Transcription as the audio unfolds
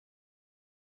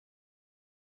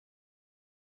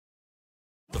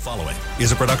The following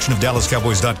is a production of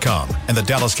DallasCowboys.com and the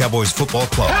Dallas Cowboys Football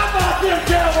Club. How about them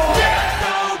Cowboys? Yeah,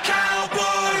 go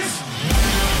Cowboys!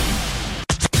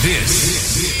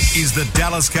 This is the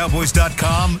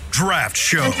DallasCowboys.com Draft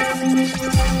Show.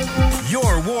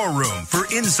 Your war room for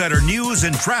insider news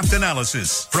and draft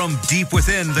analysis from deep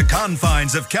within the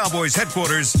confines of Cowboys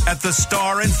headquarters at the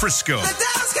Star in Frisco. The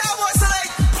Dallas Cowboys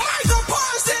select Michael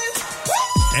Parsons.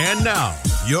 Woo! And now,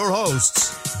 your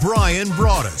hosts, Brian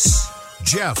Broaddus,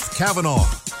 Jeff Kavanaugh,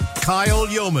 Kyle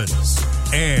Yeomans,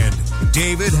 and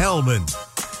David Hellman.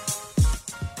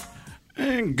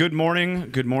 And good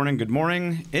morning.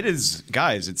 It is,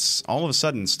 guys, it's all of a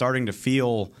sudden starting to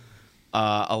feel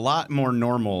a lot more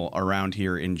normal around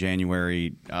here in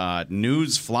January.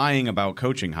 News flying about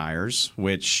coaching hires,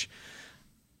 which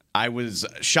I was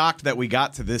shocked that we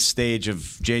got to this stage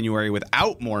of January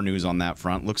without more news on that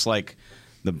front. Looks like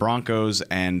the Broncos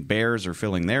and Bears are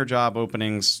filling their job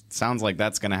openings. Sounds like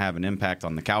that's going to have an impact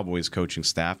on the Cowboys coaching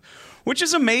staff, which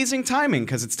is amazing timing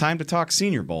because it's time to talk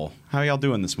Senior Bowl. How are y'all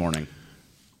doing this morning?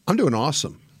 I'm doing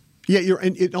awesome. Yeah,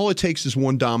 all it takes is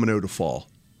one domino to fall.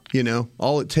 You know,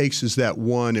 all it takes is that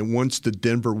one, and once the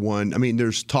Denver one, I mean,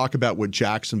 there's talk about what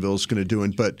Jacksonville is going to do,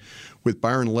 but with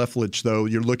Byron Leftwich, though,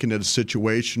 you're looking at a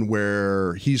situation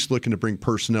where he's looking to bring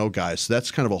personnel guys. So that's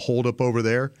kind of a holdup over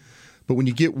there. But when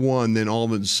you get one, then all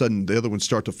of a sudden the other ones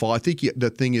start to fall. I think the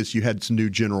thing is you had some new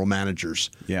general managers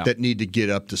that need to get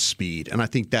up to speed, and I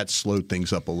think that slowed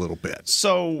things up a little bit.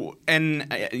 So, and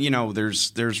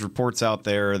there's reports out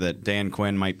there that Dan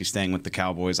Quinn might be staying with the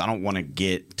Cowboys. I don't want to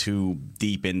get too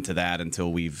deep into that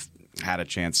until we've had a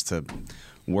chance to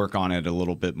work on it a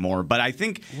little bit more, but I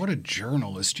think what a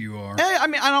journalist you are. I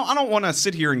mean, I don't want to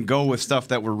sit here and go with stuff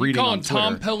that we're reading on Twitter.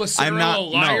 Tom Pelissero a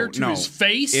liar to his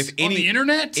face on the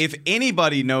internet. If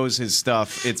anybody knows his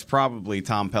stuff, it's probably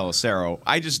Tom Pelissero.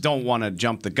 I just don't want to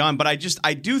jump the gun, but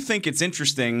I do think it's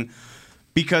interesting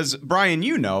because Brian,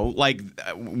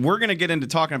 we're going to get into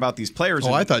talking about these players.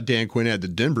 I thought Dan Quinn had the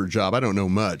Denver job. I don't know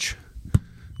much.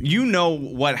 You know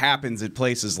what happens at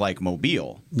places like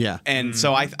Mobile. Yeah. And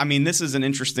so, I mean, this is an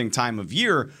interesting time of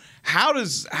year.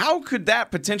 How could that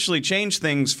potentially change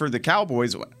things for the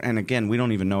Cowboys? And again, we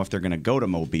don't even know if they're going to go to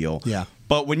Mobile. Yeah.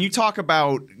 But when you talk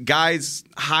about guys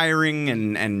hiring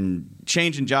and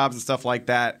changing jobs and stuff like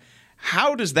that,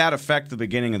 how does that affect the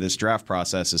beginning of this draft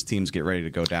process as teams get ready to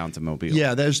go down to Mobile?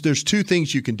 Yeah, there's two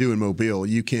things you can do in Mobile.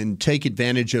 You can take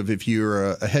advantage of if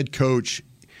you're a head coach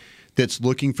that's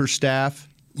looking for staff.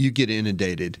 You get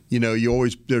inundated. You know,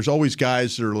 there's always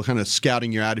guys that are kind of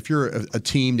scouting you out. If you're a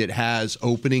team that has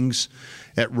openings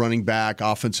at running back,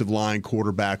 offensive line,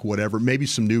 quarterback, whatever, maybe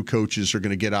some new coaches are going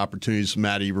to get opportunities,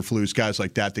 Matt Eberflus, guys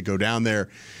like that go down there.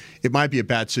 It might be a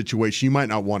bad situation. You might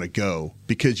not want to go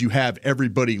because you have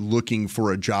everybody looking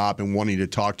for a job and wanting to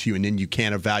talk to you, and then you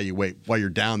can't evaluate while you're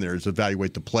down there is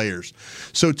evaluate the players.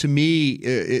 So to me,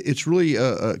 it's really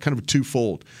a kind of a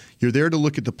twofold. You're there to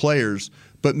look at the players,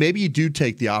 but maybe you do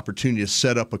take the opportunity to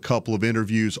set up a couple of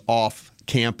interviews off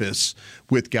campus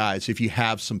with guys if you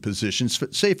have some positions.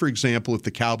 Say, for example, if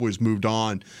the Cowboys moved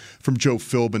on from Joe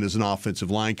Philbin as an offensive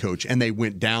line coach and they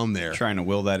went down there. Trying to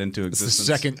will that into existence. It's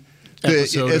the second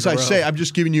episode as I say, I'm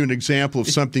just giving you an example of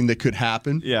something that could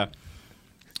happen. Yeah.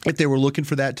 If they were looking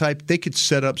for that type, they could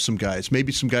set up some guys,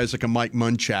 maybe some guys like a Mike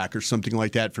Munchak or something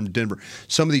like that from Denver.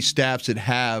 Some of these staffs that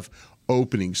have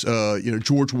openings,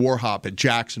 George Warhop at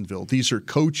Jacksonville. These are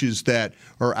coaches that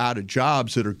are out of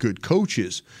jobs that are good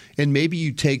coaches. And maybe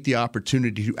you take the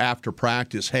opportunity to, after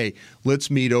practice, hey, let's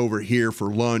meet over here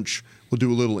for lunch. We'll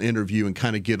do a little interview and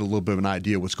kind of get a little bit of an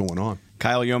idea what's going on.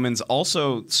 Kyle Yeomans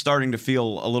also starting to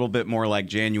feel a little bit more like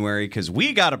January because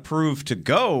we got approved to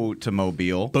go to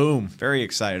Mobile. Boom. Very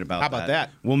excited about that. How about that?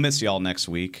 We'll miss y'all next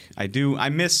week. I do. I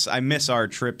miss our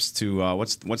trips to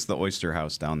what's the Oyster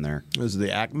House down there? Is it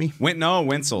the Acme?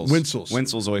 Wenzel's.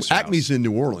 Wenzel's Oyster House. Acme's in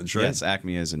New Orleans, right? Yes,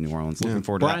 Acme is in New Orleans. Looking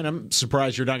forward to Brian, that. I'm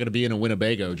surprised you're not going to be in a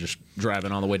Winnebago just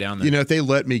driving all the way down there. You know, if they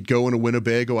let me go in a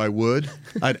Winnebago, I would.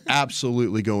 I'd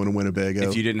absolutely go in a Winnebago.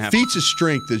 If you didn't have feats of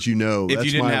strength, as you know. If that's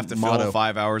you didn't my have to motto. fill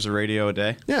 5 hours of radio a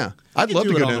day. Yeah, I'd love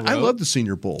to do go it on down. the I road. love the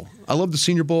Senior Bowl. I love the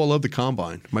Senior Bowl. I love the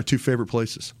Combine. My two favorite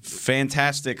places.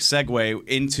 Fantastic segue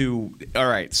into all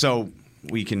right. So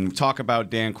we can talk about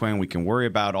Dan Quinn. We can worry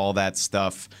about all that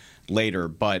stuff later.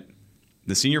 But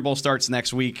the Senior Bowl starts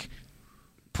next week.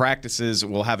 Practices.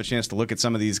 We'll have a chance to look at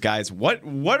some of these guys. What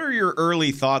are your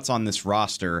early thoughts on this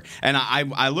roster? And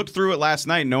I looked through it last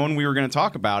night, knowing we were going to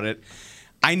talk about it.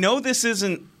 I know this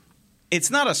isn't. It's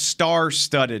not a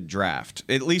star-studded draft.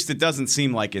 At least it doesn't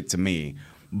seem like it to me.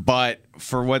 But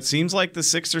for what seems like the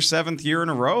 6th or 7th year in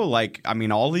a row,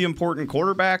 all the important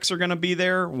quarterbacks are going to be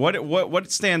there.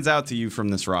 What stands out to you from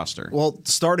this roster? Well,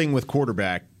 starting with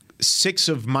quarterback, 6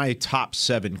 of my top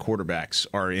 7 quarterbacks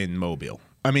are in Mobile.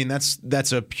 I mean,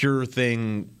 that's a pure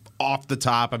thing off the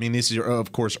top. I mean, this is,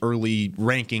 of course, early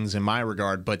rankings in my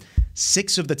regard, but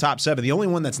 6 of the top 7. The only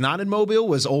one that's not in Mobile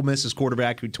was Ole Miss's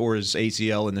quarterback who tore his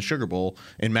ACL in the Sugar Bowl,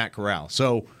 in Matt Corral.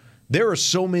 So there are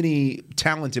so many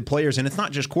talented players, and it's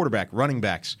not just quarterback, running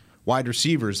backs, wide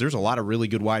receivers. There's a lot of really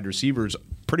good wide receivers.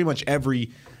 Pretty much every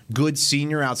good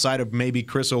senior outside of maybe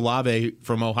Chris Olave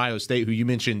from Ohio State, who you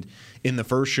mentioned in the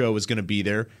first show, is going to be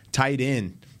there. Tight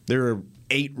end. There are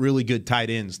 8 really good tight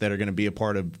ends that are going to be a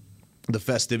part of the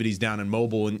festivities down in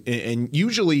Mobile. And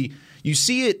usually you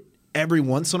see it every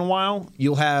once in a while.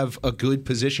 You'll have a good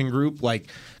position group. Like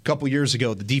a couple years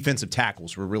ago, the defensive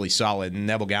tackles were really solid, and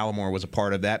Neville Gallimore was a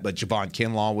part of that, but Javon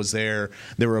Kinlaw was there.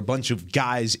 There were a bunch of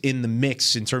guys in the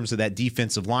mix in terms of that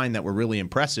defensive line that were really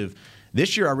impressive.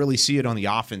 This year, I really see it on the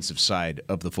offensive side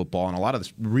of the football and a lot of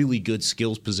the really good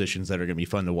skills positions that are going to be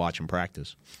fun to watch and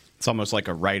practice. It's almost like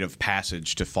a rite of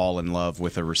passage to fall in love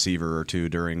with a receiver or two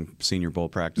during Senior Bowl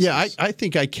practices. Yeah, I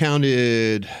think I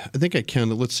counted,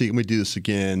 let's see, let me do this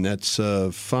again. That's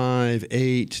 5,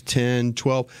 8, 10,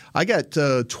 12. I got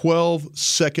 12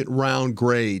 second-round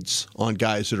grades on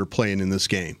guys that are playing in this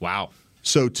game. Wow.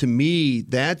 So to me,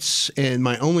 and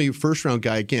my only first-round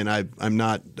guy, again, I'm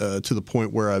not to the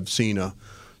point where I've seen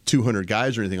 200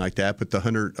 guys or anything like that, but the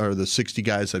 100 or the 60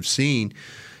 guys I've seen,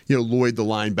 Lloyd, the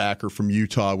linebacker from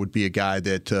Utah, would be a guy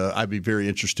that I'd be very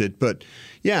interested. But,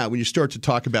 yeah, when you start to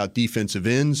talk about defensive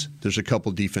ends, there's a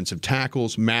couple defensive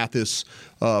tackles. Mathis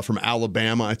from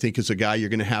Alabama, I think, is a guy you're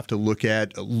going to have to look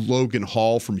at. Logan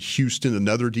Hall from Houston,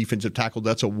 another defensive tackle.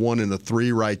 That's a 1 and a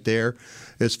 3 right there.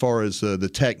 As far as the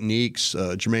techniques,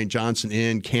 Jermaine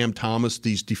Johnson Cam Thomas,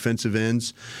 these defensive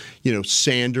ends,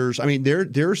 Sanders. I mean,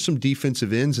 there are some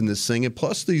defensive ends in this thing, and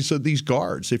plus these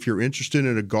guards. If you're interested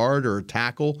in a guard or a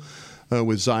tackle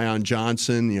with Zion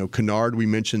Johnson, Kennard, we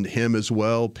mentioned him as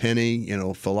well. Penny,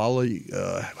 Falale.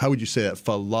 How would you say that?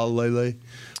 Falale.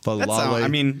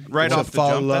 Right off the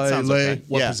jump, that sounds okay.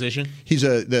 What position? He's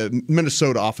the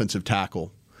Minnesota offensive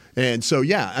tackle, and so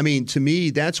to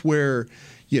me, that's where.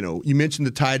 You mentioned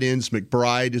the tight ends.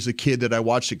 McBride is a kid that I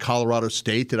watched at Colorado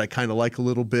State that I kind of like a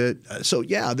little bit.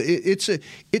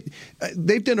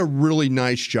 They've done a really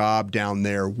nice job down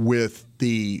there with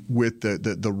the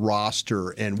roster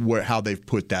and how they've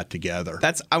put that together.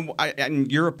 And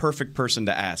you're a perfect person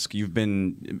to ask. You've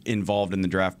been involved in the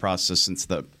draft process since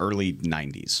the early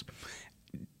 90s.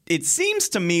 It seems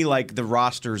to me like the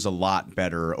roster's a lot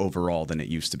better overall than it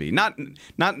used to be. Not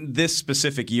this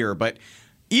specific year, but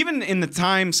even in the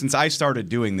time since I started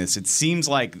doing this, it seems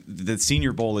like the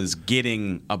Senior Bowl is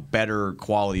getting a better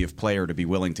quality of player to be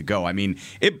willing to go. I mean,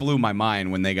 it blew my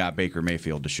mind when they got Baker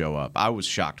Mayfield to show up. I was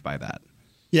shocked by that.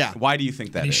 Yeah. Why do you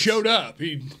think that he is? He showed up.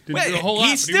 He didn't do a whole lot.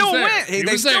 He still went.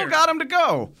 They still got him to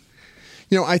go.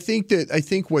 I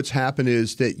think what's happened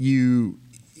is that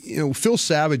Phil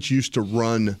Savage used to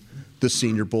run the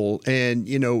Senior Bowl, and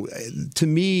to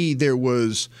me there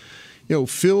was,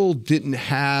 Phil didn't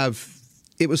have.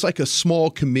 It was like a small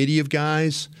committee of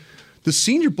guys. The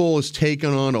Senior Bowl has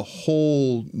taken on a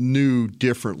whole new,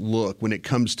 different look when it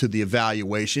comes to the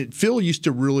evaluation. Phil used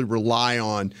to really rely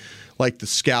on, like, the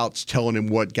scouts telling him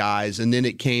what guys, and then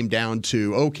it came down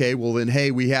to, okay, well then, hey,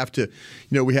 we have to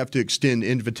extend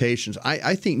invitations.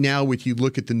 I think now, with you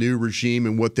look at the new regime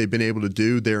and what they've been able to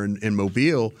do there in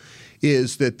Mobile,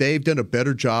 is that they've done a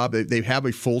better job. They have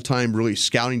a full-time, really,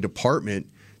 scouting department.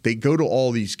 They go to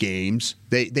all these games.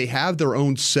 They have their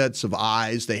own sets of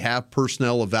eyes. They have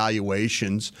personnel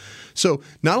evaluations. So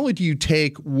not only do you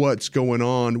take what's going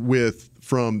on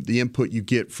from the input you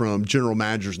get from general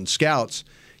managers and scouts,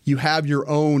 you have your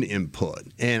own input.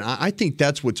 And I think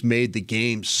that's what's made the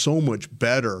game so much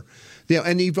better.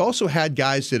 And you've also had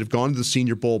guys that have gone to the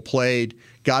Senior Bowl, played,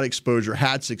 got exposure,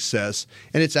 had success,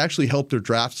 and it's actually helped their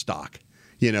draft stock.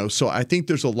 So I think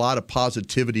there's a lot of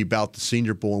positivity about the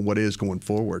Senior Bowl and what it is going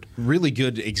forward. Really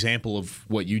good example of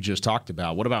what you just talked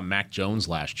about. What about Mac Jones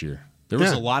last year? There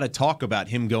was a lot of talk about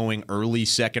him going early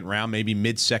second round, maybe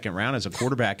mid-second round as a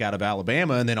quarterback out of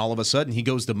Alabama, and then all of a sudden he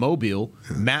goes to Mobile.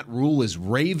 Matt Rule is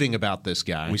raving about this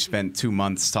guy. We spent 2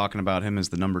 months talking about him as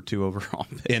the number 2 overall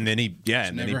pick. And then he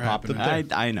popped up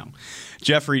there. I know.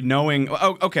 Jeffrey,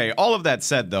 okay, all of that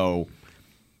said, though,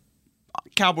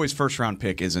 Cowboys' first-round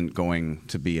pick isn't going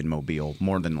to be in Mobile,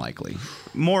 more than likely.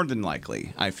 More than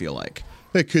likely, I feel like.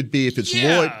 It could be if it's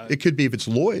Lloyd. It could be if it's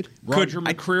Lloyd. Roger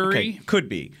McCreary. Could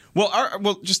be.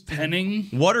 Well, just Penning.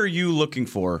 What are you looking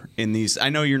for in these? I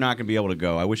know you're not going to be able to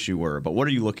go. I wish you were. But what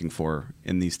are you looking for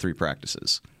in these 3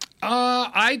 practices?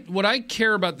 What I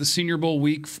care about the Senior Bowl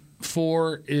week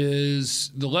for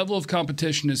is the level of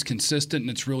competition is consistent and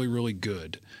it's really, really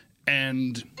good.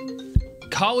 And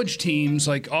college teams,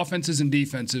 like offenses and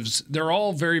defensives, they're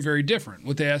all very, very different.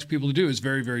 What they ask people to do is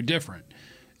very, very different.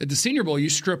 At the Senior Bowl, you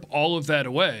strip all of that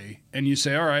away and you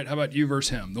say, all right, how about you versus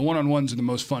him? The one-on-ones are the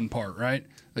most fun part, right?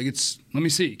 Like let me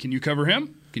see. Can you cover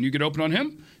him? Can you get open on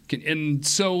him? And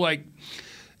so, like,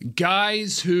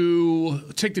 guys who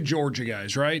 – take the Georgia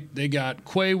guys, right? They got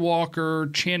Quay Walker,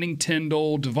 Channing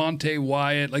Tindall, Devontae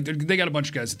Wyatt. Like, they got a bunch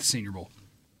of guys at the Senior Bowl.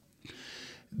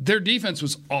 Their defense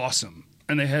was awesome,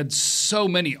 and they had so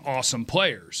many awesome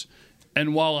players.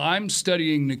 And while I'm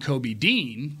studying Nakobe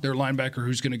Dean, their linebacker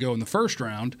who's going to go in the first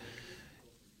round,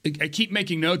 I keep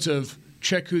making notes of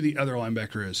check who the other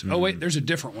linebacker is. Oh, wait, there's a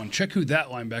different one. Check who that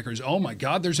linebacker is. Oh, my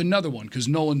God, there's another one because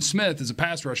Nolan Smith is a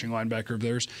pass-rushing linebacker of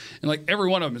theirs. And, like, every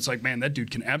one of them, it's like, man, that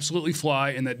dude can absolutely fly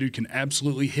and that dude can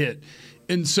absolutely hit.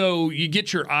 And so you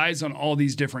get your eyes on all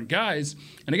these different guys.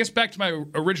 And I guess back to my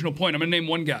original point, I'm going to name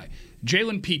one guy,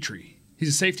 Jalen Petrie. He's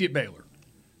a safety at Baylor.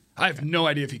 I have no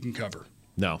idea if he can cover.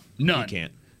 No, none. He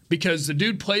can't. Because the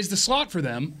dude plays the slot for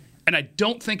them, and I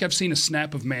don't think I've seen a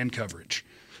snap of man coverage.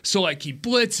 So, like, he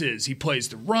blitzes, he plays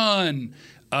the run,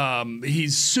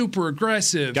 he's super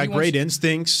aggressive. Got great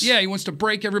instincts. Yeah, he wants to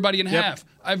break everybody in half.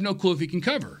 I have no clue if he can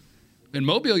cover. In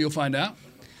Mobile, you'll find out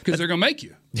because they're going to make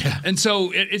you. Yeah. And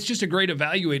so it's just a great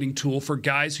evaluating tool for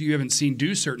guys who you haven't seen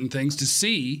do certain things to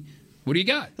see what do you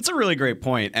got. That's a really great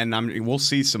point. And we'll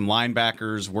see some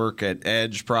linebackers work at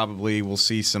edge probably. We'll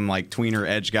see some like tweener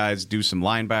edge guys do some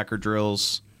linebacker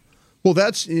drills. Well,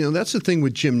 that's the thing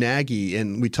with Jim Nagy,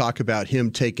 and we talk about him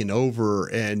taking over,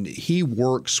 and he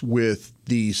works with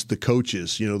the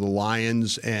coaches, the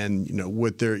Lions, and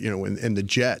with their and the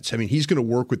Jets. I mean, he's going to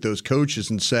work with those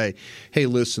coaches and say, "Hey,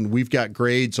 listen, we've got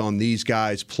grades on these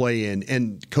guys playing,"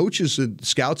 and coaches and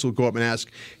scouts will go up and ask,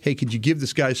 "Hey, could you give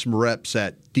this guy some reps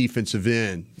at defensive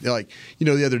end?" Like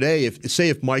the other day,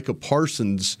 if Micah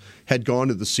Parsons had gone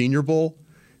to the Senior Bowl,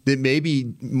 that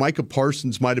maybe Micah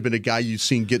Parsons might have been a guy you'd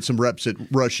seen get some reps at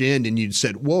rush end, and you'd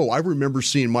said, whoa, I remember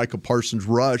seeing Micah Parsons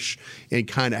rush and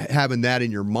kind of having that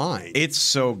in your mind. It's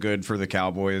so good for the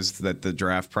Cowboys that the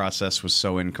draft process was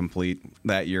so incomplete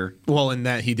that year. Well, in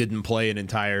that he didn't play an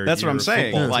entire That's year what I'm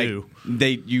saying. of Like too.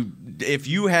 if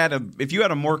you had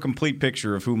a more complete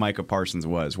picture of who Micah Parsons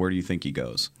was, where do you think he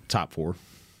goes? Top 4.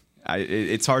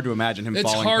 It's hard to imagine him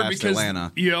falling past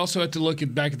Atlanta. You also have to look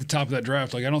back at the top of that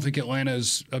draft. Like, I don't think Atlanta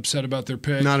is upset about their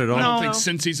pick. Not at all. I don't think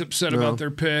Cincy's upset about their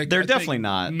pick. They're I definitely think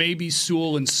not. Maybe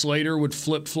Sewell and Slater would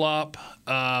flip-flop.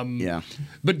 Yeah.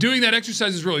 But doing that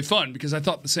exercise is really fun because I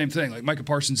thought the same thing. Like, Micah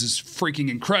Parsons is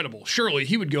freaking incredible. Surely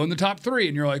he would go in the top 3.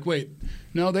 And you're like, wait,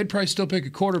 no, they'd probably still pick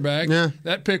a quarterback. Yeah.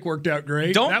 That pick worked out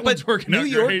great. That one's working out New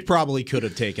York great. probably could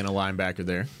have taken a linebacker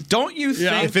there. Don't you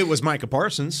think If it was Micah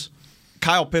Parsons?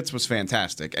 Kyle Pitts was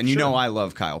fantastic, and I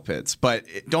love Kyle Pitts, but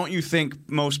don't you think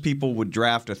most people would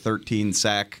draft a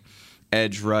 13-sack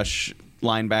edge rush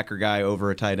linebacker guy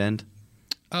over a tight end?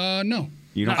 No.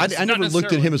 You don't. I never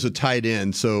looked at him as a tight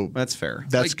end, so That's fair.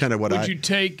 That's kind of what Would you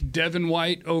take Devin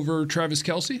White over Travis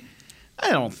Kelce? I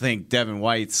don't think Devin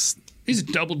White's. He's a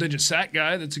double-digit sack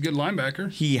guy. That's a good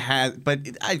linebacker. He has, but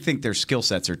I think their skill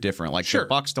sets are different. Like Sure. the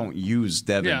Bucs don't use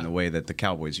Devin Yeah. the way that the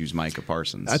Cowboys use Micah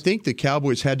Parsons. I think the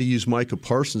Cowboys had to use Micah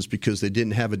Parsons because they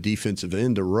didn't have a defensive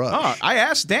end to rush. Oh, I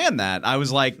asked Dan that. I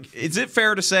was like, "Is it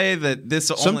fair to say that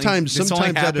this only Sometimes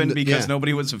happened that- because yeah.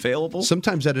 nobody was available?"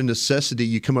 Sometimes out of necessity,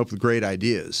 you come up with great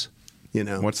ideas.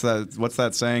 What's that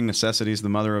saying? Necessity is the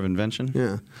mother of invention.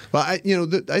 Yeah. Well,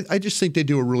 I just think they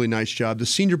do a really nice job. The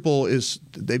Senior Bowl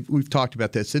we've talked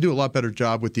about this. They do a lot better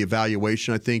job with the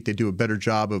evaluation. I think they do a better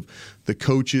job of the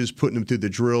coaches putting them through the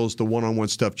drills, the one-on-one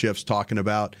stuff Jeff's talking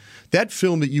about. That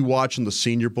film that you watch in the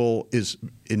Senior Bowl is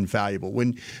invaluable.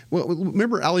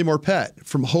 Remember Ali Marpet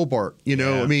from Hobart?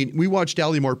 I mean, we watched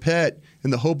Ali Marpet in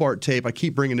the Hobart tape. I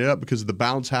keep bringing it up because of the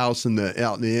bounce house and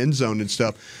out in the end zone and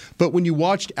stuff. But when you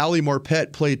watched Ali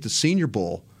Marpet play at the Senior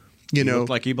Bowl, He looked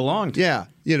like he belonged. Yeah,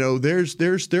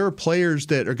 there are players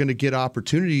that are going to get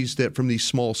opportunities that from these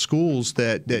small schools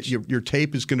that your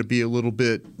tape is going to be a little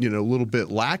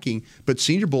bit lacking, but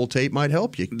Senior Bowl tape might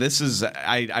help you. This is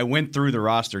I went through the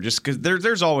roster just because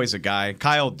there's always a guy.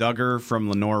 Kyle Duggar from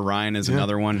Lenore Ryan is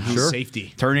another one who's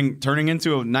safety turning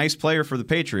into a nice player for the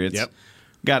Patriots. Yep.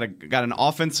 Got an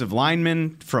offensive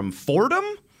lineman from Fordham.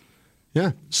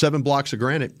 Yeah, 7 blocks of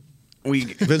granite. We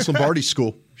Vince Lombardi's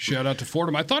school. Shout out to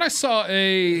Fordham. I thought I saw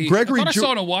a Gregory I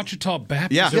saw in a Ouachita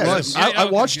Baptist. Yeah, Yeah, it was. I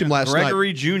watched him last night.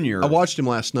 Gregory Jr. I watched him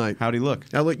last night. How'd he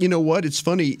look? Now, look, you know what? It's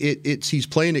funny. He's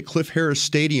playing at Cliff Harris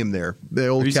Stadium there. The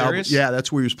old Are you serious? Yeah,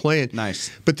 that's where he was playing. Nice.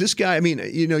 But this guy, I mean,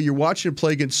 you're watching him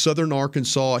play against Southern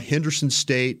Arkansas, Henderson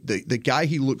State. The guy,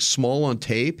 he looks small on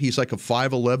tape. He's like a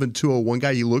 5'11", 201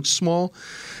 guy. He looks small.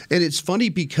 And it's funny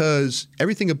because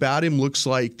everything about him looks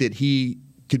like that he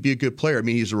could be a good player. I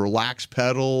mean, he's a relaxed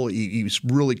pedal. He's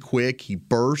really quick. He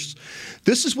bursts.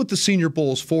 This is what the Senior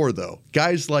Bowl is for, though.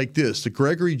 Guys like this, the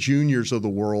Gregory Juniors of the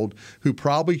world, who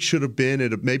probably should have been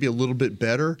at maybe a little bit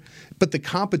better, but the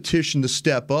competition to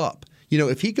step up.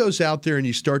 If he goes out there and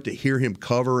you start to hear him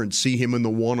cover and see him in the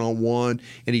one-on-one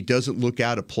and he doesn't look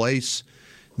out of place,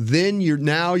 then you're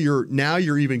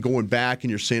even going back and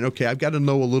you're saying, okay, I've got to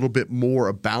know a little bit more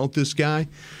about this guy.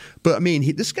 But, I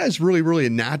mean, this guy's really, really a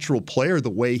natural player the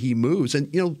way he moves.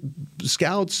 And,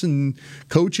 scouts and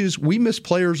coaches, we miss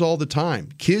players all the time.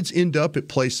 Kids end up at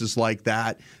places like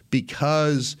that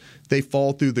because they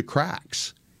fall through the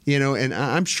cracks. And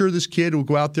I'm sure this kid will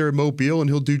go out there in Mobile and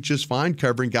he'll do just fine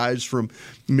covering guys from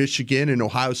Michigan and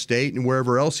Ohio State and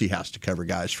wherever else he has to cover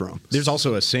guys from. There's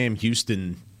also a Sam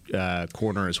Houston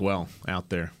corner as well out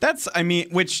there.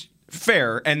 Which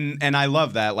fair, and I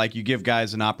love that. Like, you give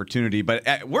guys an opportunity, but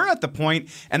we're at the point,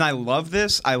 and I love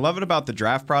this. I love it about the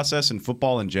draft process and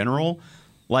football in general.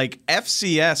 Like,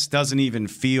 FCS doesn't even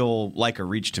feel like a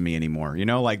reach to me anymore.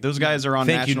 Like, those guys are on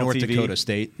Thank you, national North TV. Dakota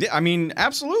State. Yeah, I mean,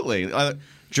 absolutely.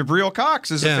 Jabril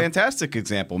Cox is a fantastic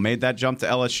example. Made that jump to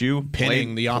LSU.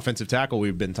 Pinning the offensive tackle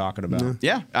we've been talking about.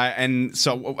 Yeah. And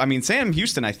so, I mean, Sam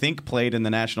Houston, I think, played in the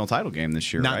national title game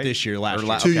this year, Not right? this year, last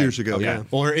year. 2 years ago, yeah.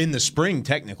 Or in the spring,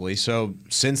 technically. So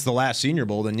since the last Senior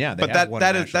Bowl, then yeah, they have won a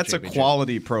national that's a championship.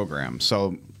 quality program.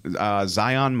 So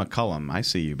Zion McCullum, I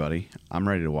see you, buddy. I'm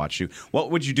ready to watch you. What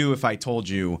would you do if I told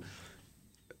you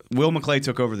Will McClay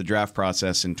took over the draft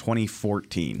process in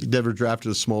 2014? You never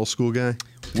drafted a small school guy?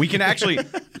 We can actually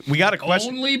we got a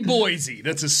question. Only Boise.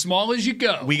 That's as small as you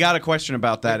go. We got a question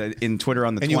about that in Twitter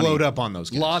on the And 20. you load up on those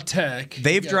guys. La Tech.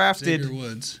 They've You got drafted- Xavier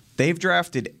Woods. They've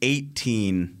drafted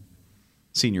 18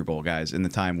 Senior Bowl guys in the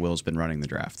time Will's been running the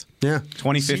draft. Yeah.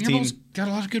 2015 Senior Bowl's got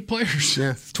a lot of good players.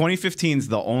 Yeah. 2015 is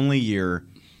the only year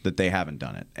that they haven't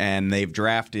done it. And they've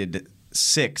drafted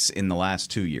 6 in the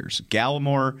last 2 years.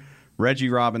 Gallimore, Reggie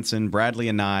Robinson, Bradley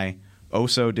Anai,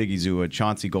 Oso Digizua,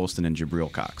 Chauncey Golston, and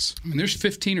Jabril Cox. I mean, there's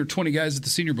 15 or 20 guys at the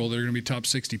Senior Bowl that are going to be top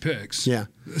 60 picks. Yeah.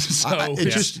 So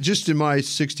Just in my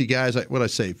 60 guys, what I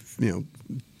say,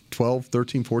 12,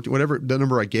 13, 14, whatever the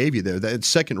number I gave you there, that's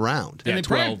second round. and Yeah, they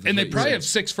probably, 12 and they is probably it. have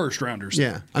 6 first rounders.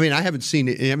 Yeah. I mean, I haven't seen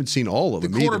all of The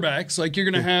them either. quarterbacks, like you're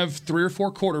going to have 3 or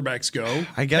 4 quarterbacks go.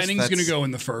 I guess Penning's that's- going to go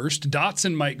in the first.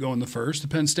 Dotson might go in the first. The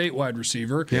Penn State wide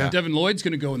receiver. Yeah. Devin Lloyd's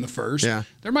going to go in the first. Yeah.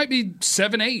 There might be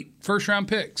 7, 8 first round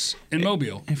picks in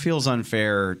Mobile. It feels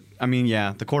unfair. I mean,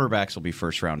 yeah, the quarterbacks will be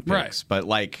first round picks, Right. but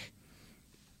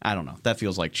I don't know. That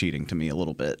feels like cheating to me a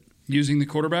little bit. Using the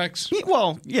quarterbacks.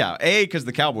 Well, yeah, A, because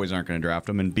the Cowboys aren't going to draft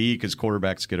them, and B, because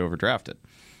quarterbacks get overdrafted.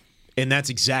 And that's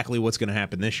exactly what's going to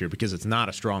happen this year because it's not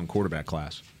a strong quarterback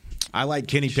class. I like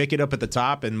Kenny Pickett up at the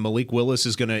top, and Malik Willis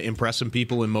is going to impress some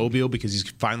people in Mobile because he's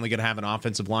finally going to have an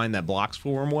offensive line that blocks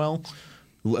for him well.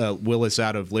 Willis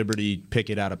out of Liberty,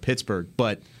 Pickett out of Pittsburgh.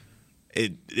 But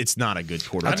it's not a good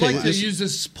quarterback. I'd like to use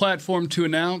this platform to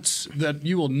announce that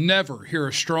you will never hear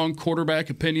a strong quarterback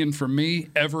opinion from me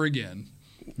ever again.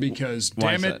 Because,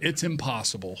 Why damn is it, that? it's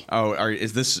impossible. Oh,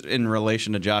 is this in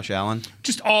relation to Josh Allen?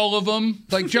 Just all of them.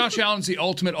 Like, Josh Allen's the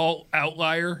ultimate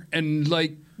outlier. And,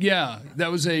 yeah, that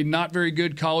was a not very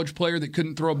good college player that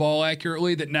couldn't throw a ball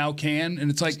accurately that now can. And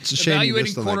it's like It's a shame you evaluating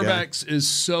missed on that guy. quarterbacks is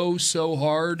so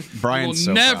hard. Brian's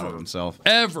you will so never, proud of himself.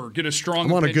 ever get a strong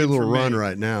I'm on a opinion good little from me. run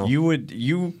right now.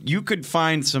 You could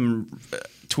find some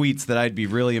tweets that I'd be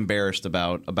really embarrassed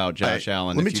about Josh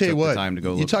Allen. Let me if you tell you took what. the time to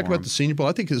go You look talk for about him. the Senior Bowl.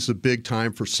 I think this is a big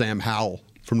time for Sam Howell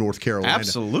from North Carolina.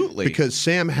 Absolutely. Because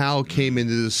Sam Howell came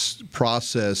into this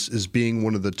process as being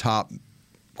one of the top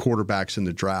quarterbacks in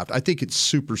the draft. I think it's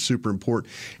super, super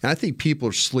important. And I think people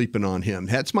are sleeping on him.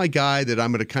 That's my guy that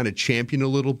I'm going to kind of champion a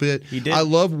little bit. He did. I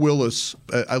love Willis.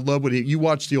 I love what you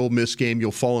watch the Ole Miss game,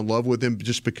 you'll fall in love with him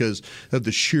just because of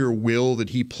the sheer will that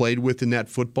he played with in that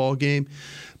football game.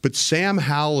 But Sam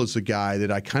Howell is a guy that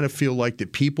I kind of feel like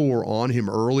that people were on him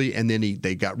early, and then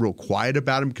they got real quiet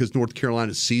about him because North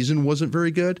Carolina's season wasn't very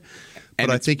good. But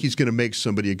I think he's going to make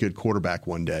somebody a good quarterback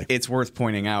one day. It's worth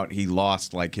pointing out he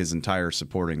lost his entire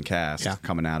supporting cast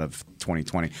coming out of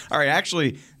 2020. All right,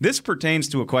 actually, this pertains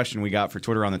to a question we got for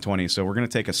Twitter on the 20, so we're going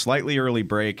to take a slightly early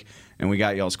break, and we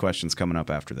got y'all's questions coming up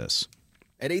after this.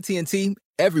 At AT&T,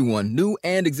 everyone, new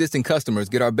and existing customers,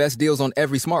 get our best deals on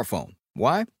every smartphone.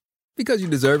 Why? Because you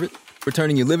deserve it. For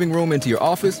turning your living room into your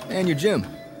office and your gym.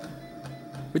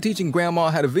 For teaching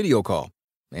Grandma how to video call.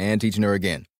 And teaching her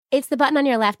again. It's the button on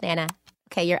your left, Nana.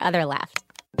 Okay, your other left.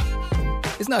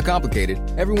 It's not complicated.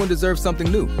 Everyone deserves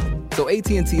something new. So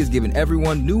AT&T is giving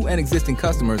everyone, new and existing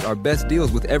customers, our best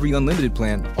deals with every unlimited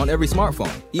plan on every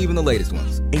smartphone, even the latest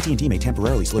ones. AT&T may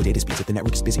temporarily slow data speeds if the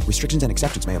network is busy. Restrictions and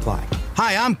exceptions may apply.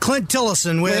 Hi, I'm Clint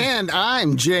Tillison with... And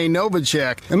I'm Jay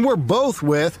Novacek, and we're both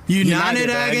with... United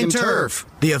Ag and Turf,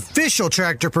 the official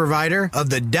tractor provider of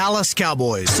the Dallas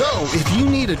Cowboys. So, if you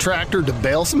need a tractor to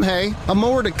bale some hay, a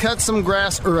mower to cut some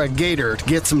grass, or a gator to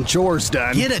get some chores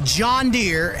done... Get a John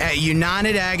Deere at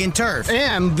United Ag and Turf.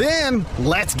 And then,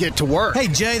 let's get to work. Hey,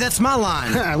 Jay, that's my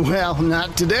line. Well,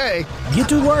 not today. Get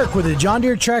to work with a John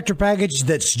Deere tractor package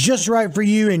that's just right for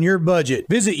you and your budget.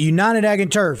 Visit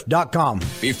UnitedAgAndTurf.com.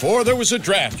 Before there was a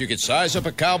draft, you could size up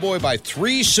a cowboy by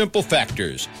 3 simple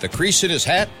factors: the crease in his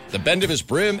hat, the bend of his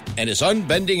brim, and his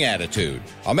unbending attitude.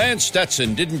 A man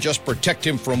Stetson didn't just protect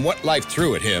him from what life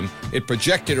threw at him, it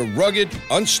projected a rugged,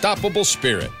 unstoppable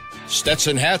spirit.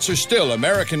 Stetson hats are still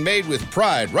American-made with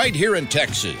pride right here in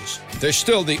Texas. They're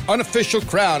still the unofficial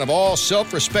crown of all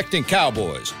self-respecting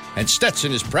cowboys, and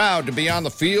Stetson is proud to be on the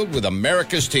field with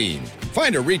America's team.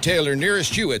 Find a retailer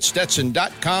nearest you at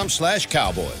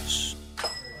Stetson.com/cowboys.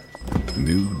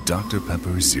 New Dr.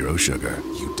 Pepper Zero Sugar.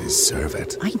 You deserve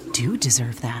it. I do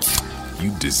deserve that.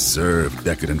 You deserve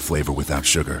decadent flavor without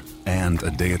sugar, and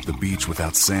a day at the beach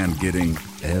without sand getting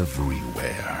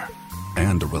everywhere.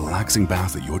 And a relaxing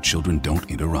bath that your children don't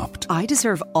interrupt. I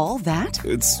deserve all that?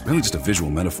 It's really just a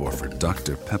visual metaphor for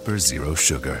Dr. Pepper Zero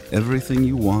Sugar. Everything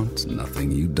you want,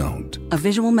 nothing you don't. A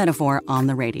visual metaphor on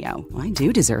the radio. I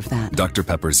do deserve that. Dr.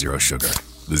 Pepper Zero Sugar.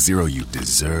 The zero you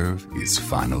deserve is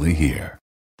finally here.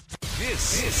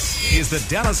 This is the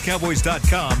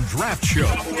DallasCowboys.com Draft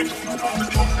Show.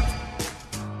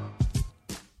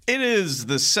 It is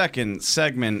the second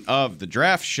segment of the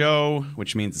draft show,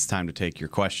 which means it's time to take your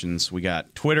questions. We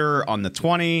got Twitter on the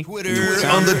 20. Twitter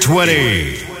on the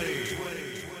 20.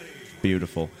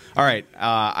 Beautiful. All right.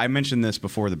 I mentioned this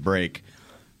before the break.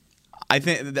 I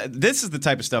think this is the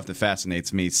type of stuff that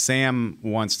fascinates me. Sam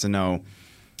wants to know,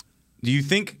 do you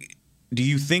think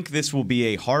this will be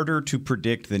a harder to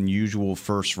predict than usual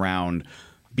first round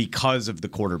because of the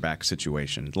quarterback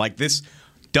situation? Like, this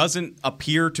doesn't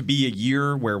appear to be a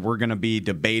year where we're going to be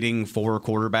debating 4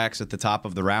 quarterbacks at the top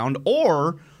of the round?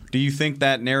 Or do you think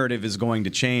that narrative is going to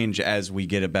change as we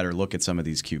get a better look at some of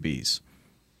these QBs?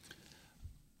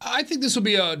 I think this will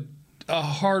be a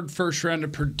hard first round to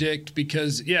predict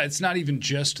because, it's not even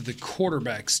just the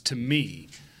quarterbacks to me.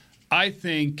 I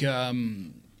think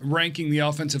ranking the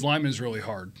offensive linemen is really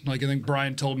hard. Like, I think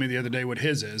Brian told me the other day what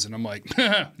his is, and I'm like,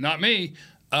 not me.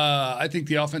 I think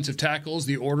the offensive tackles,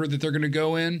 the order that they're going to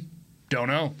go in, don't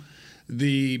know.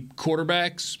 The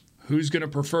quarterbacks, who's going to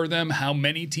prefer them? How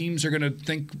many teams are going to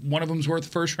think one of them's worth a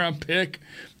first-round pick?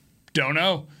 Don't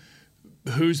know.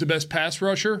 Who's the best pass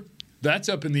rusher? That's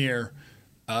up in the air.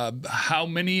 How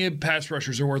many pass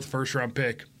rushers are worth a first-round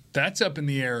pick? That's up in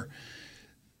the air.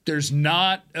 There's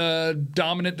not a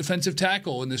dominant defensive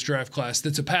tackle in this draft class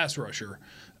that's a pass rusher.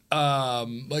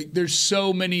 There's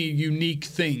so many unique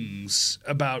things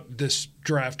about this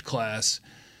draft class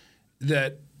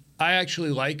that I actually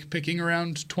like picking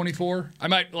around 24. I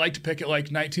might like to pick at like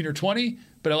 19 or 20,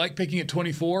 but I like picking at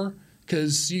 24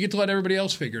 because you get to let everybody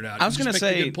else figure it out. I was going to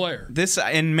say good player. This,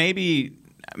 and maybe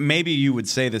you would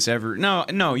say this every.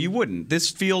 No, you wouldn't. This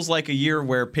feels like a year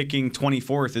where picking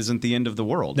 24th isn't the end of the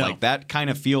world. No. Like, that kind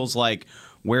of feels like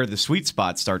where the sweet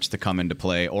spot starts to come into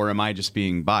play, or am I just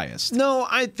being biased? No,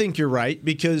 I think you're right,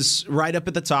 because right up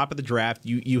at the top of the draft,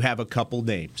 you have a couple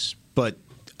names. But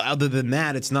other than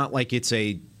that, it's not like it's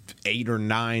a 8 or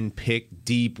 9 pick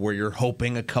deep where you're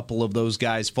hoping a couple of those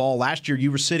guys fall. Last year,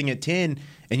 you were sitting at 10,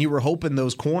 and you were hoping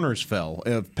those corners fell.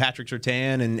 Patrick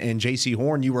Surtain and J.C.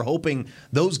 Horn, you were hoping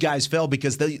those guys fell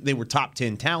because they were top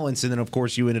 10 talents, and then, of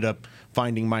course, you ended up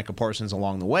finding Micah Parsons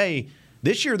along the way.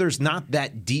 This year, there's not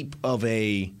that deep of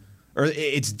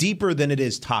it's deeper than it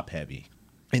is top heavy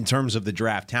in terms of the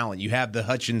draft talent. You have the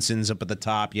Hutchinsons up at the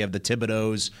top. You have the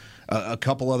Thibodeaux, a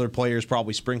couple other players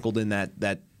probably sprinkled in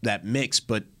that mix.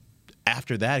 But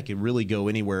after that, it can really go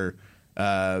anywhere.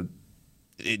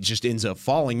 It just ends up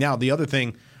falling. Now, the other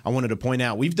thing I wanted to point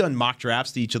out, we've done mock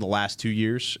drafts each of the last 2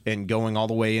 years and going all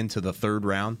the way into the third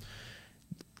round.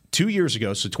 2 years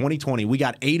ago, so 2020, we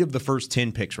got 8 of the first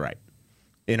 10 picks right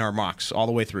in our mocks all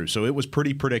the way through. So it was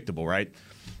pretty predictable, right?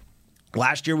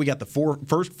 Last year, we got the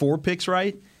first 4 picks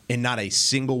right, and not a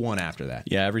single one after that.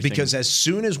 Yeah, everything. Because as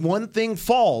soon as one thing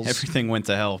falls, everything went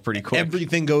to hell pretty quick.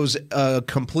 Everything goes a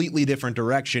completely different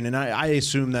direction, and I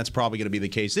assume that's probably going to be the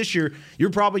case this year. You're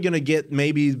probably going to get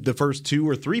maybe the first 2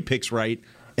 or 3 picks right,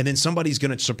 and then somebody's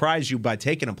going to surprise you by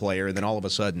taking a player, and then all of a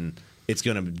sudden it's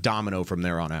going to domino from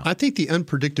there on out. I think the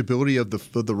unpredictability of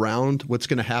the round, what's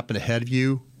going to happen ahead of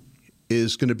you,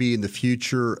 is going to be in the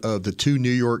future of the 2 New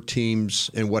York teams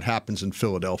and what happens in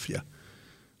Philadelphia.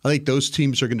 I think those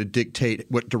teams are going to dictate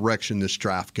what direction this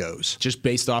draft goes. Just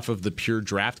based off of the pure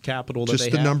draft capital that they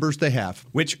have? Just the numbers they have.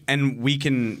 And we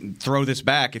can throw this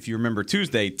back. If you remember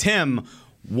Tuesday, Tim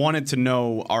wanted to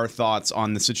know our thoughts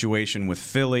on the situation with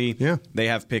Philly. Yeah. They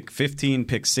have pick 15,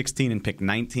 pick 16, and pick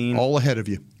 19. All ahead of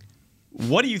you.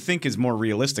 What do you think is more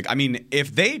realistic? I mean,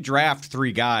 if they draft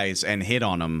 3 guys and hit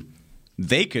on them,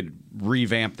 they could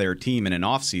revamp their team in an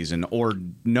offseason. Or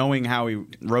knowing Howie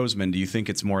Roseman, do you think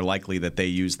it's more likely that they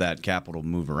use that capital to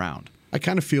move around? I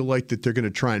kind of feel like that they're going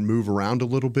to try and move around a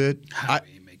little bit.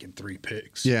 Howie making 3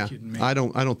 picks. Yeah, I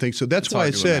don't think so. That's why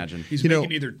I said he's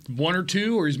making either 1 or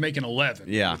 2, or he's making 11.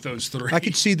 Yeah. With those 3. I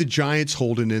could see the Giants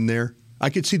holding in there. I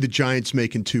could see the Giants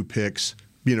making 2 picks.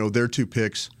 Their 2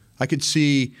 picks. I could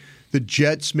see the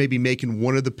Jets maybe making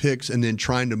one of the picks and then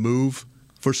trying to move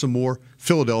for some more.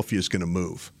 Philadelphia's going to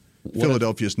move.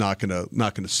 Philadelphia's not going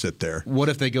to sit there. What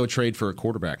if they go trade for a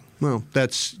quarterback? Well,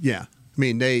 that's I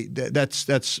mean,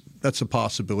 that's a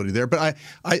possibility there. But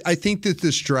I think that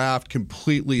this draft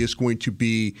completely is going to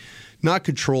be not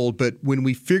controlled. But when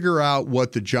we figure out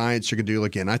what the Giants are going to do,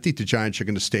 again, I think the Giants are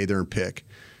going to stay there and pick.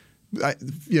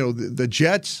 The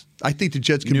Jets. I think the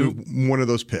Jets can move one of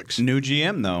those picks. New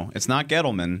GM though, it's not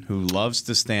Gettleman, who loves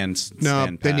to stand. No,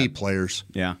 stand they pat. need players.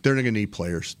 Yeah, they're not going to need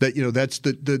players. That's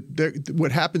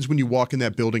what happens when you walk in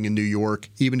that building in New York.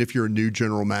 Even if you're a new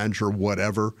general manager or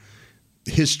whatever,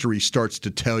 history starts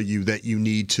to tell you that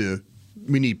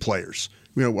we need players.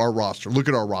 Our roster. Look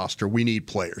at our roster. We need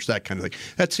players. That kind of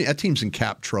thing. That team's in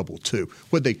cap trouble too.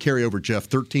 What'd they carry over, Jeff?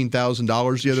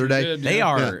 $13,000 the other day. Did,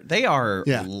 They are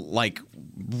like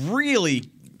really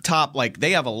top. Like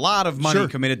they have a lot of money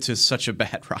committed to such a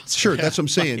bad roster. Sure, that's what I'm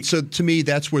saying. So to me,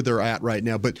 that's where they're at right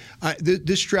now. But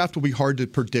this draft will be hard to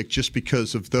predict just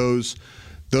because of those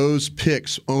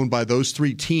picks owned by those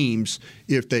 3 teams,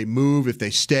 if they move, if they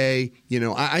stay.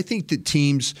 I think that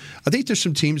there's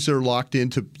some teams that are locked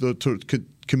into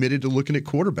committed to looking at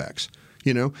quarterbacks.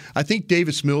 I think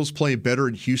Davis Mills playing better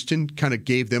in Houston kind of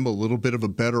gave them a little bit of a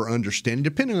better understanding,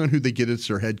 depending on who they get as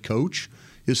their head coach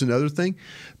is another thing.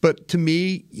 But to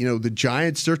me, the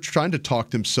Giants, they're trying to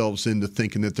talk themselves into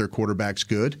thinking that their quarterback's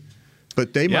good.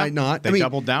 But they might not. They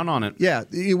doubled down on it. Yeah,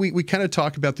 we kind of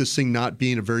talk about this thing not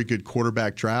being a very good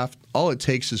quarterback draft. All it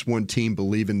takes is one team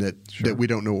believing that we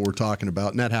don't know what we're talking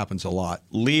about, and that happens a lot.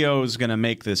 Leo's going to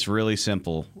make this really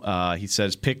simple. He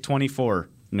says, pick 24,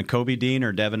 Nakobe Dean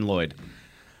or Devin Lloyd.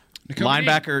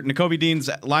 Nakobe Dean's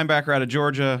linebacker out of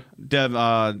Georgia.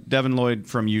 Devin Lloyd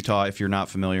from Utah, if you're not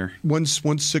familiar. One's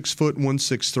 6 foot, one's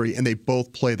 6'3", and they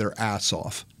both play their ass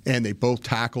off. And they both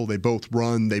tackle, they both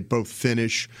run, they both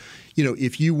finish.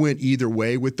 If you went either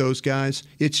way with those guys,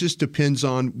 it just depends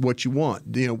on what you want.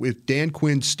 If Dan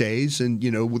Quinn stays and,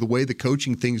 with the way the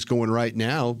coaching thing's going right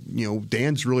now,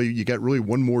 Dan's you got really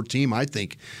one more team, I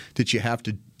think, that you have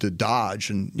to dodge,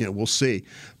 and, we'll see.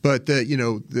 But,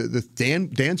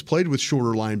 Dan's played with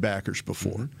shorter linebackers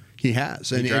before. Mm-hmm. He has.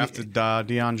 He drafted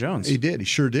Deion Jones. He did. He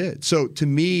sure did. So to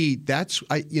me,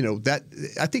 I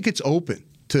think it's open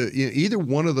to either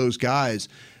one of those guys.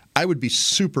 I would be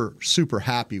super, super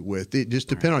happy with. It just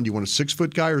depends on, you want a 6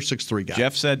 foot guy or a 6'3" guy.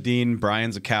 Jeff said Dean.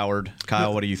 Brian's a coward.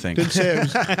 Kyle, what do you think? Didn't say it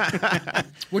was.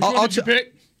 Which one did you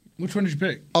pick? Which one did you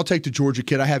pick? I'll take the Georgia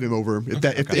kid. I have him over him.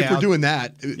 If we're doing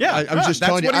that, I'm just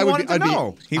telling you.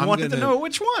 He wanted to know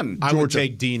which one. I would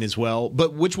take Dean as well.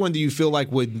 But which one do you feel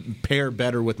like would pair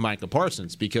better with Micah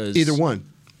Parsons? Because either one.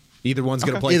 Either one's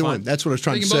going to play either fine. one. That's what I was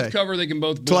trying to say. They can both cover. They can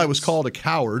both blitz. Until I was called a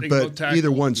coward, but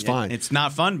either one's fine. It's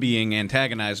not fun being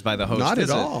antagonized by the host. Not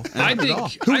at all. I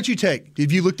think. Who would you take?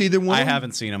 Have you looked at either one? I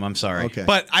haven't seen them. I'm sorry. Okay.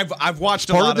 But I've watched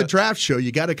a lot of the draft show.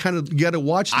 You got to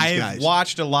watch these guys. I've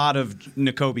watched a lot of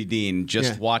Nakobe Dean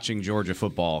just watching Georgia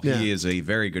football. Yeah. He is a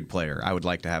very good player. I would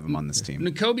like to have him on this team.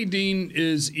 Nakobe Dean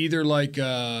is either like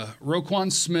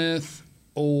Roquan Smith,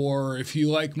 or if you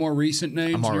like more recent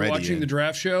names, you're watching the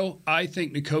draft show, I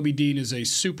think Nakobe Dean is a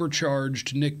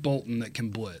supercharged Nick Bolton that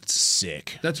can blitz.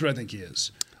 Sick. That's what I think he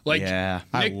is. I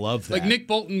love that. Like Nick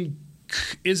Bolton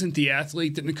isn't the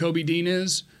athlete that Nakobe Dean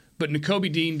is, but Nakobe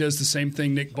Dean does the same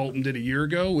thing Nick Bolton did a year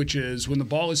ago, which is when the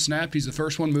ball is snapped, he's the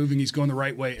first one moving, he's going the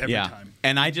right way every time.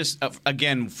 And I just,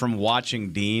 again, from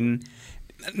watching Dean,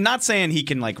 not saying he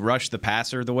can like rush the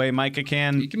passer the way Micah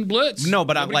can. He can blitz. No,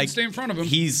 but Nobody like can stay in front of him.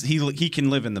 He can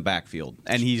live in the backfield,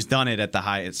 and he's done it at the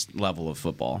highest level of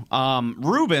football.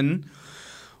 Ruben,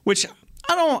 which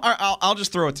I'll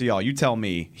just throw it to y'all. You tell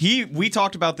me. We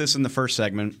talked about this in the first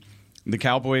segment. The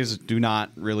Cowboys do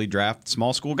not really draft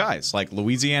small school guys. Like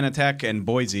Louisiana Tech and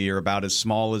Boise are about as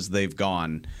small as they've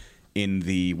gone in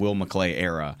the Will McClay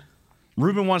era.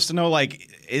 Ruben wants to know, like,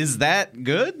 is that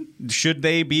good? Should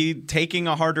they be taking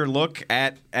a harder look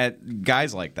at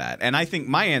guys like that? And I think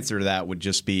my answer to that would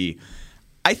just be,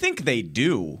 I think they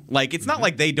do. Like, it's not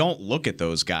like they don't look at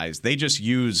those guys. They just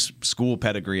use school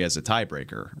pedigree as a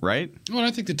tiebreaker, right? Well, I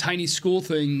think the tiny school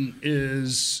thing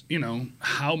is,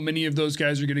 how many of those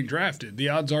guys are getting drafted. The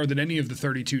odds are that any of the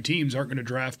 32 teams aren't going to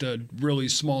draft a really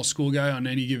small school guy on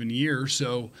any given year.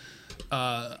 So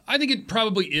I think it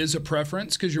probably is a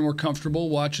preference because you're more comfortable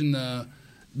watching the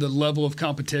level of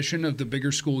competition of the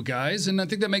bigger school guys. And I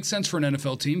think that makes sense for an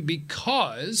NFL team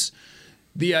because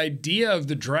the idea of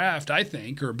the draft, I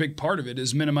think, or a big part of it,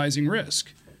 is minimizing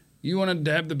risk. You wanted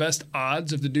to have the best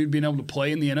odds of the dude being able to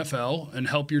play in the NFL and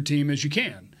help your team as you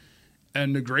can.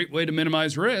 And a great way to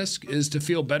minimize risk is to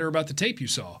feel better about the tape you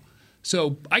saw.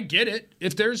 So I get it.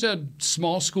 If there's a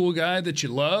small school guy that you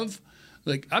love,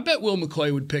 like I bet Will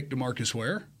McClay would pick DeMarcus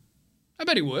Ware. I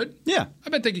bet he would. Yeah. I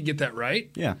bet they could get that right.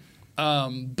 Yeah.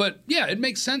 But yeah, it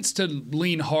makes sense to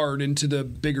lean hard into the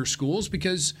bigger schools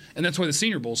because, and that's why the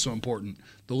Senior Bowl is so important.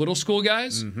 The little school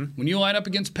guys, when you line up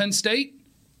against Penn State,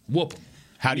 whoop them.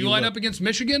 How do you line up against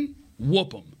Michigan?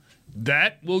 Whoop them.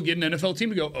 That will get an NFL team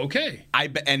to go, okay.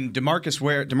 And DeMarcus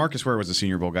Ware was a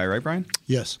Senior Bowl guy, right, Brian?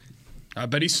 Yes. I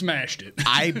bet he smashed it.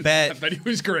 I bet he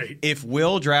was great. If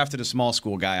Will drafted a small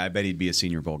school guy, I bet he'd be a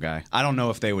Senior Bowl guy. I don't know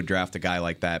if they would draft a guy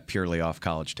like that purely off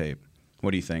college tape.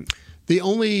 What do you think? The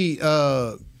only,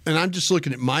 and I'm just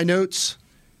looking at my notes,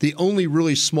 the only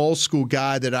really small school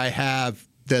guy that I have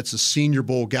that's a Senior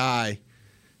Bowl guy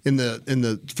in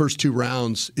the first two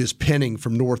rounds is Penning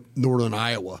from northern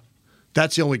Iowa.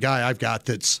 That's the only guy I've got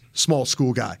that's small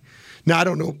school guy. Now I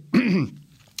don't know.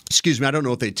 Excuse me. I don't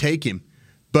know if they take him,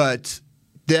 but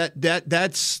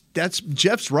that's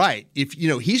Jeff's right. If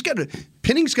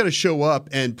Penning's got to show up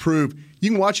and prove.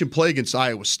 You can watch him play against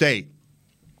Iowa State.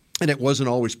 And it wasn't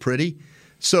always pretty.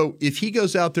 So if he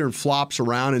goes out there and flops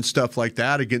around and stuff like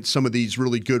that against some of these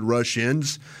really good rush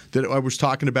ends that I was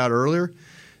talking about earlier,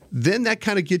 then that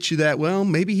kind of gets you that, well,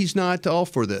 maybe he's not all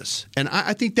for this. And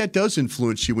I think that does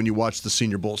influence you when you watch the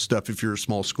Senior Bowl stuff if you're a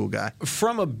small school guy.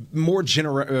 From a more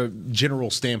general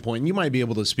standpoint, you might be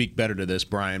able to speak better to this,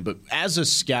 Brian, but as a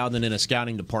scout and in a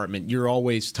scouting department, you're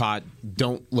always taught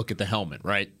don't look at the helmet,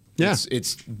 right? Yeah.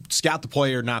 It's scout the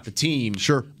player, not the team.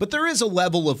 Sure. But there is a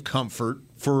level of comfort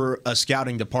for a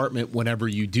scouting department whenever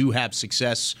you do have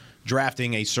success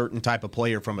drafting a certain type of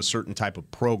player from a certain type of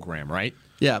program, right?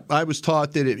 Yeah. I was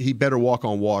taught that he better walk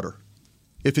on water.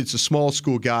 If it's a small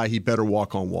school guy, he better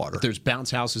walk on water. If there's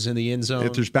bounce houses in the end zone.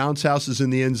 If there's bounce houses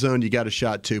in the end zone, you got a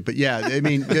shot too. But yeah, I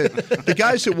mean, the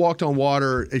guys that walked on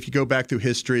water, if you go back through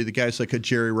history, the guys like a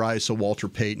Jerry Rice, a Walter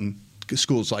Payton,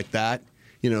 schools like that.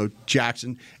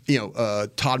 Jackson,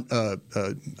 Todd, I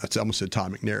almost said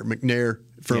Todd McNair. McNair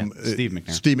from Steve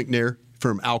McNair. Steve McNair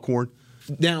from Alcorn.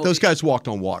 Now, those guys walked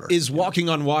on water. Is walking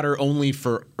on water only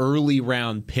for early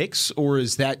round picks, or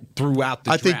is that throughout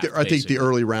the draft? I think the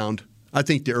early round. I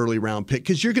think the early round pick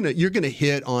because you're gonna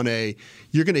hit on a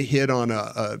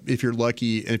if you're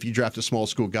lucky and if you draft a small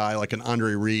school guy like an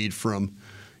Andre Reed from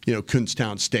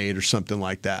Kutztown State or something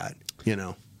like that.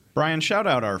 Brian, shout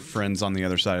out our friends on the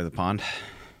other side of the pond.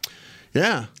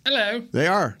 Yeah. Hello. They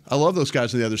are. I love those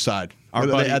guys on the other side.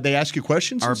 They ask you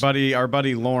questions? Our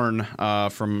buddy Lorne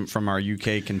from our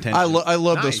UK contention. I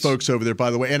love those folks over there,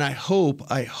 by the way. And I hope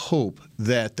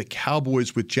that the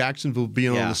Cowboys with Jacksonville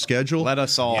being on the schedule. Let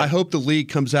us all. I hope the league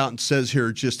comes out and says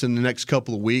here just in the next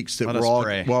couple of weeks that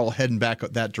we're all heading back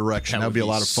that direction. That would be a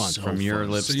lot of fun. From your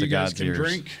lips to God's ears.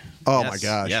 Drink? Oh my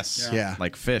gosh! Yes, yeah,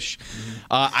 like fish.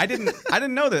 I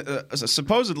didn't know that.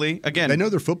 Supposedly, again, they know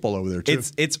their football over there too.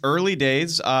 It's early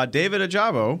days. David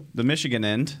Ajabo, the Michigan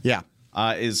end,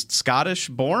 is Scottish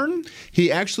born.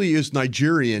 He actually is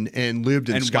Nigerian and lived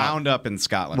in Scotland. Wound up in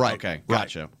Scotland. Right. Okay,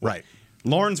 gotcha. Right.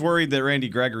 Lauren's worried that Randy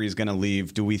Gregory is going to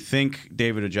leave. Do we think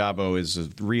David Ajabo is a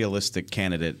realistic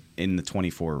candidate in the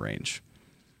 24 range?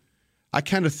 I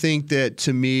kind of think that,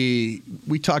 to me,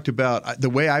 we talked about the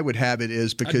way I would have it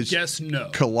is because I guess no.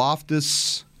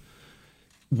 Karlaftis,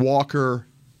 Walker,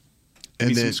 and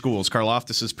then some schools.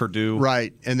 Karlaftis is Purdue,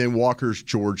 right, and then Walker's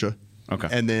Georgia. Okay,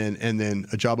 and then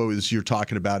Ajabo, as you're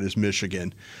talking about, is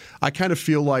Michigan. I kind of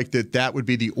feel like that would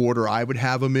be the order I would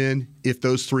have them in if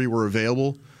those three were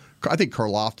available. I think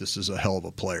Karlaftis is a hell of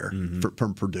a player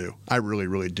from Purdue. I really,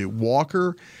 really do.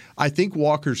 Walker, I think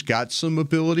Walker's got some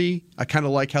ability. I kind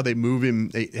of like how they move him.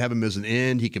 They have him as an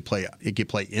end. He could play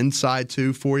inside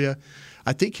too for you.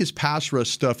 I think his pass rush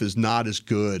stuff is not as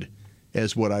good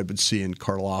as what I would see in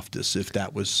Karlaftis if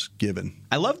that was given.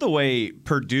 I love the way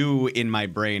Purdue in my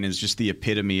brain is just the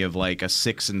epitome of like a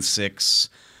 6-6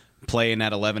 playing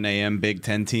at 11 a.m. Big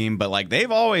Ten team, but like they've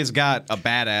always got a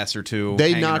badass or two.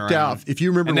 They knocked out. If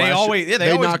you remember, and they always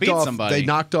beat somebody. They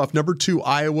knocked off number 2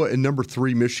 Iowa and number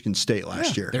 3 Michigan State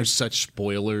last year. There's such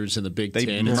spoilers in the Big They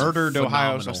Ten. murdered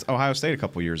Ohio State a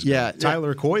couple years ago. Yeah,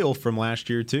 Tyler Coyle from last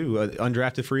year too,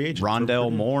 undrafted free agent.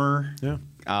 Rondell Moore. Yeah.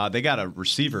 They got a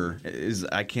receiver.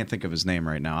 I can't think of his name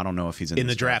right now. I don't know if he's in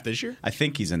the draft this year. I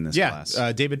think he's in this class.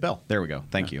 David Bell. There we go.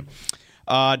 Thank you.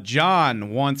 John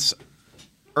wants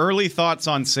early thoughts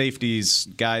on safeties,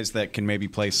 guys that can maybe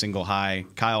play single high.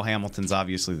 Kyle Hamilton's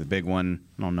obviously the big one.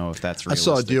 I don't know if that's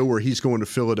realistic. I saw a deal where he's going to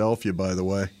Philadelphia, by the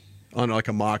way, on like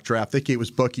a mock draft. I think it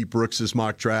was Bucky Brooks'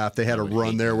 mock draft. They had a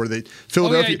run there where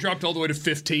Philadelphia. He dropped all the way to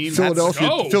 15.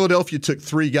 Philadelphia took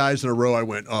 3 guys in a row. I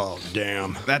went, oh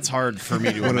damn, that's hard for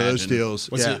me to one imagine. of those deals.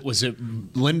 Was it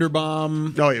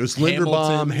Linderbaum? No, it was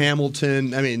Linderbaum,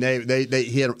 Hamilton. I mean,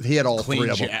 he had all 3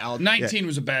 of them. 19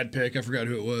 was a bad pick. I forgot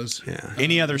who it was. Yeah.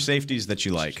 Any other safeties that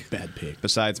you like? Bad pick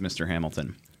besides Mr.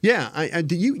 Hamilton. Yeah,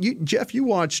 Jeff, you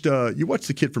watched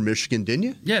the kid from Michigan, didn't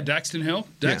you? Yeah, Daxton Hill.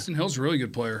 Daxton Hill's a really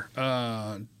good player.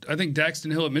 I think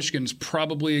Daxton Hill at Michigan is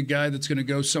probably a guy that's going to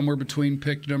go somewhere between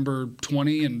pick number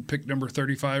 20 and pick number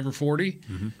 35 or 40.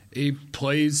 Mm-hmm. He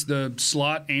plays the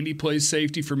slot. Andy plays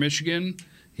safety for Michigan.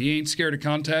 He ain't scared of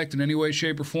contact in any way,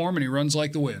 shape, or form, and he runs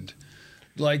like the wind.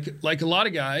 Like a lot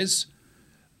of guys,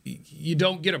 you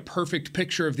don't get a perfect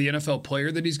picture of the NFL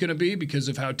player that he's going to be because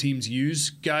of how teams use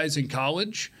guys in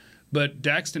college. But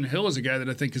Daxton Hill is a guy that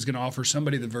I think is going to offer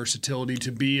somebody the versatility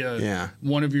to be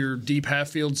one of your deep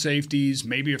half-field safeties,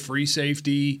 maybe a free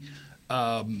safety.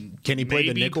 Can he play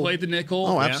the nickel? Play the nickel.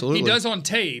 Oh, absolutely. He does on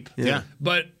tape. Yeah.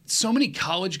 But so many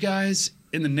college guys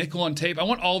in the nickel on tape, I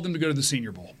want all of them to go to the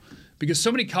Senior Bowl. Because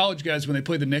so many college guys, when they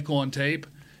play the nickel on tape,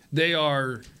 they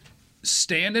are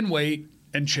stand and wait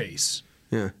and chase.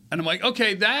 Yeah. And I'm like,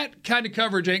 okay, that kind of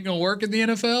coverage ain't going to work in the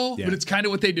NFL, but it's kind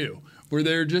of what they do, where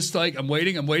they're just like, I'm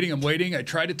waiting. I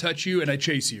try to touch you, and I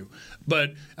chase you.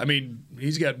 But, I mean,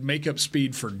 he's got makeup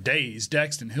speed for days.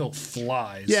 Daxton Hill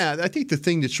flies. Yeah, I think the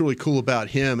thing that's really cool about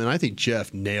him, and I think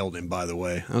Jeff nailed him, by the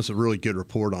way. That was a really good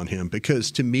report on him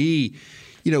because, to me,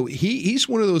 he's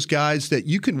one of those guys that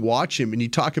you can watch him, and you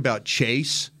talk about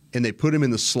chase, and they put him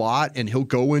in the slot, and he'll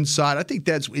go inside. I think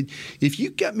that's – if you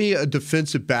get me a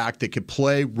defensive back that could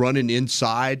play running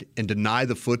inside and deny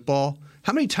the football,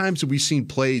 how many times have we seen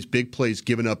big plays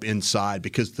given up inside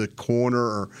because the corner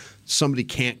or somebody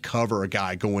can't cover a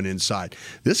guy going inside?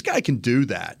 This guy can do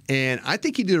that, and I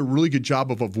think he did a really good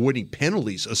job of avoiding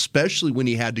penalties, especially when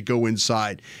he had to go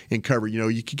inside and cover.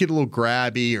 You could get a little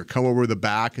grabby or come over the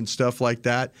back and stuff like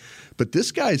that. But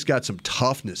this guy's got some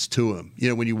toughness to him.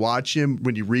 When you watch him,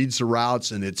 when he reads the routes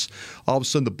and it's all of a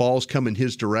sudden the ball's coming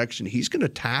his direction, he's going to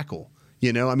tackle.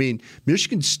 I mean,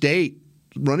 Michigan State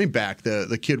running back,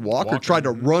 the kid Walker tried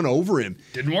to run over him.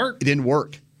 Didn't work. It didn't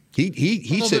work.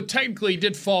 He said technically he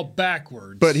did fall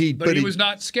backwards, but he was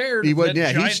not scared. He wasn't.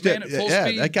 That Yeah, giant man at full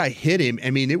speed. That guy hit him. I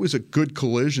mean, it was a good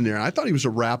collision there. I thought he was a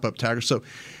wrap-up tackler. So,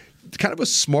 kind of a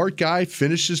smart guy,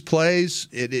 finishes plays.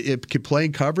 It can play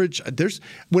in coverage.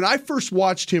 When I first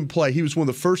watched him play, he was one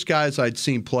of the first guys I'd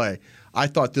seen play. I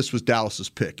thought this was Dallas's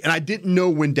pick, and I didn't know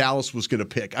when Dallas was going to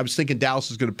pick. I was thinking Dallas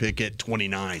was going to pick at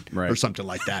 29 or something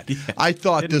like that. I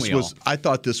thought this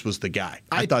was the guy.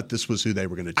 I thought this was who they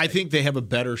were going to take. I think they have a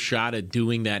better shot at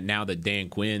doing that now that Dan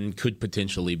Quinn could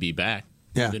potentially be back.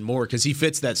 Even more because he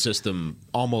fits that system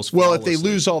almost well. If flawlessly. they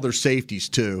lose all their safeties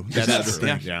too, that's true.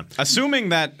 Yeah.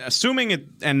 Assuming it,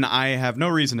 and I have no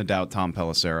reason to doubt Tom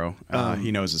Pelissero.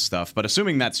 He knows his stuff. But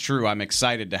assuming that's true, I'm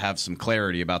excited to have some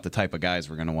clarity about the type of guys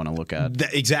we're going to want to look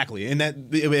at. Exactly, and that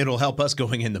it'll help us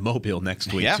going into Mobile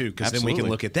next week too, because then we can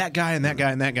look at that guy and that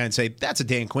guy and that guy and say that's a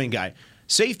Dan Quinn guy.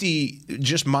 Safety.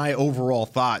 Just my overall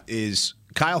thought is,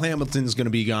 Kyle Hamilton's going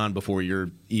to be gone before you're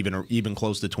even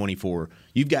close to 24.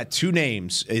 You've got 2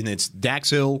 names, and it's Dax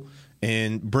Hill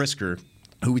and Brisker,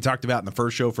 who we talked about in the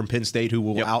first show from Penn State, who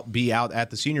will be out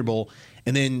at the Senior Bowl.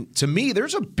 And then, to me,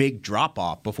 there's a big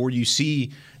drop-off before you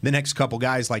see the next couple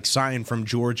guys like Sion from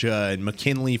Georgia and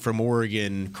McKinley from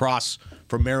Oregon, Cross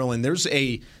from Maryland. There's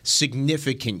a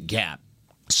significant gap.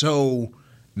 So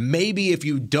maybe if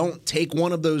you don't take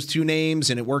one of those 2 names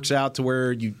and it works out to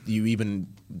where you even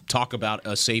talk about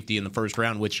a safety in the first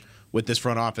round, which with this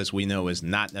front office we know is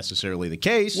not necessarily the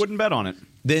case. Wouldn't bet on it.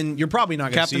 Then you're probably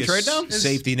not going to see a Trade Down?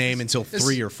 safety name until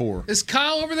 3 or 4. Is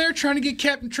Kyle over there trying to get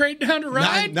Captain Trade Down to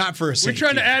ride? Not for a safety. We're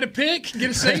trying to add a pick,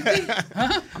 get a safety?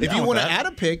 Huh? If you want to add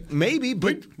a pick, maybe,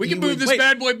 but we can move this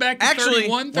bad boy back to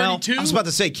 31, 32. I was about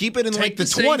to say, keep it in like the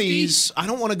 20s. I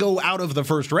don't want to go out of the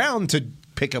first round to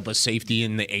pick up a safety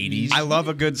in the 80s. I love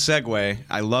a good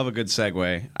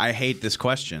segue. I hate this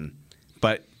question,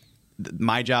 but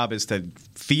my job is to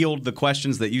field the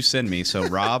questions that you send me. So,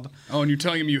 Rob. Oh, and you're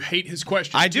telling him you hate his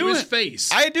question to his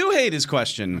face. I do hate his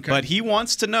question, but he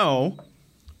wants to know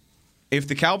if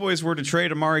the Cowboys were to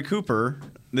trade Amari Cooper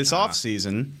this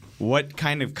offseason, what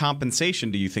kind of compensation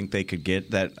do you think they could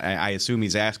get? That I assume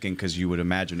he's asking because you would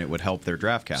imagine it would help their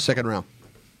draft capital. Second round.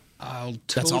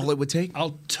 That's all it would take?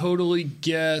 I'll totally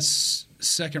guess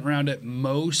second round at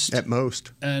most. At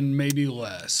most. And maybe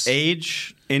less.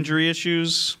 Age, injury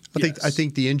issues. I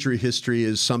think the injury history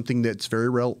is something that's very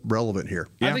relevant here.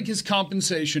 I think his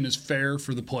compensation is fair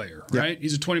for the player, right?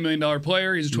 He's a $20 million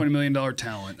player. He's a $20 million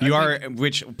talent.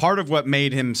 Which part of what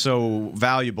made him so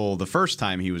valuable the first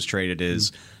time he was traded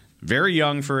is very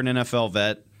young for an NFL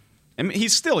vet. I mean,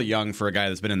 he's still young for a guy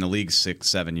that's been in the league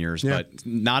 6-7 years, but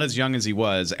not as young as he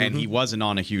was, and he wasn't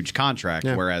on a huge contract,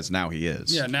 whereas now he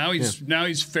is. Yeah, now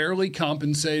he's fairly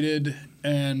compensated,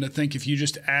 and I think if you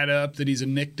just add up that he's a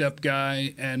nicked up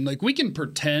guy, and like we can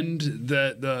pretend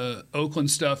that the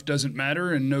Oakland stuff doesn't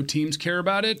matter and no teams care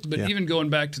about it, but even going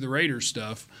back to the Raiders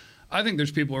stuff, I think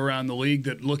there's people around the league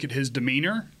that look at his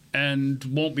demeanor and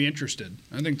won't be interested.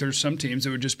 I think there's some teams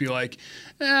that would just be like,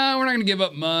 we're not going to give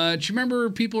up much. Remember,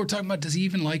 people were talking about, does he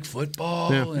even like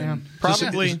football? Yeah. And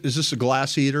Probably. Is this a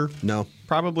glass eater? No.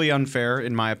 Probably unfair,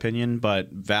 in my opinion,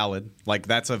 but valid. Like,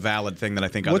 that's a valid thing that I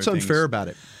think What's other things... unfair about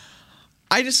it?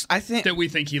 I think... That we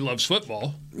think he loves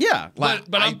football. Yeah. But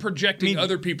I'm projecting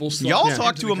other people's thoughts. Y'all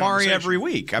talk to Amari every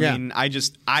week. I mean,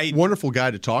 Wonderful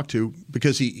guy to talk to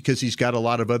because he's got a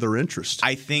lot of other interests.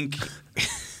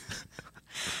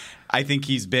 I think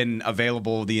he's been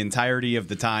available the entirety of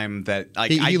the time that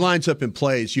he lines up and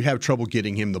plays. You have trouble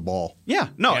getting him the ball. Yeah,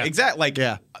 no, exactly.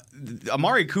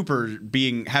 Amari Cooper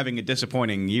having a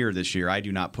disappointing year this year, I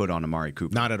do not put on Amari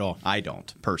Cooper. Not at all. I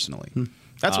don't personally.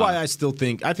 That's why I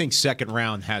think second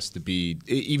round has to be,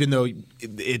 even though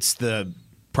it's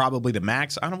probably the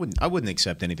max. I wouldn't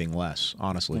accept anything less,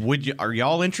 honestly. Are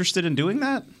y'all interested in doing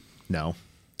that? No,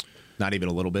 not even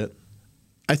a little bit.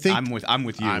 I think I'm with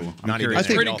you. I'm not even. I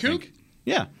think Trading Cook?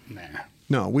 Yeah. Nah.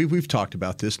 No, we've talked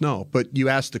about this. No, but you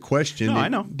asked the question. No, I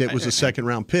know. That was a second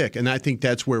round pick, and I think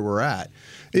that's where we're at.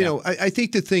 You know, I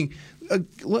think the thing.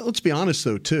 Let's be honest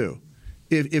though, too.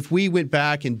 If we went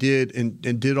back and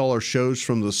did all our shows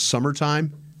from the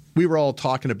summertime, we were all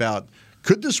talking about,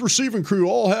 could this receiving crew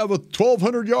all have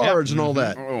 1,200 yards and all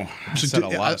that?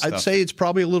 I'd say it's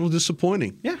probably a little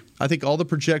disappointing. Yeah. I think all the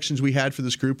projections we had for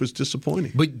this group was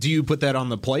disappointing. But do you put that on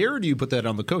the player or do you put that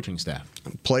on the coaching staff?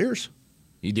 Players.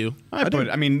 You do? You got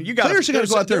players are going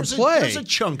to go out there and play. There's a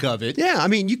chunk of it. Yeah, I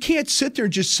mean, you can't sit there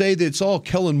and just say that it's all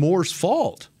Kellen Moore's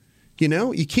fault. You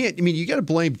know, you can't. I mean, you got to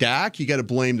blame Dak. You got to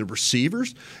blame the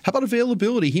receivers. How about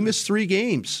availability? He missed 3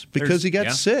 games because he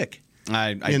got sick.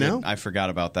 I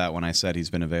forgot about that when I said he's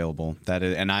been available.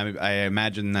 I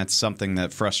imagine that's something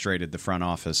that frustrated the front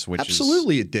office. Which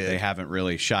absolutely it did. They haven't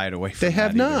really shied away from. They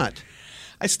have not. Either.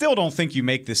 I still don't think you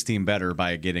make this team better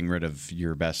by getting rid of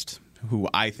your best, who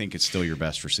I think is still your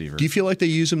best receiver. Do you feel like they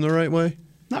use him the right way?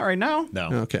 Not right now. No.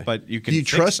 Okay. But you can. Do you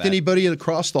trust anybody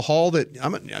across the hall that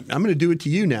I'm going to do it to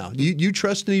you now? You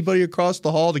trust anybody across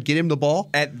the hall to get him the ball?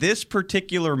 At this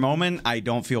particular moment, I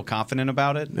don't feel confident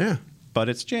about it. Yeah. But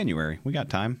it's January. We got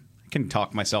time. I can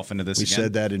talk myself into this we again.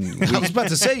 Said that in I was about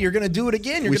to say, you're going to do it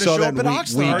again. You're going to show up at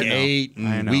Oxnard. Week 8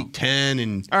 and week 10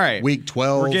 and all right. week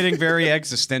 12. We're getting very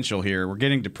existential here. We're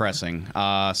getting depressing.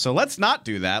 So let's not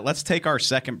do that. Let's take our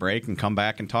second break and come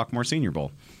back and talk more Senior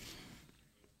Bowl.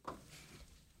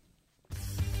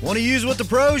 Want to use what the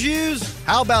pros use?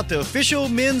 How about the official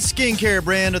men's skincare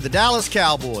brand of the Dallas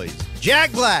Cowboys,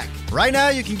 Jack Black? Right now,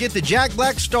 you can get the Jack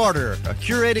Black Starter, a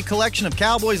curated collection of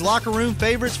Cowboys locker room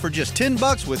favorites for just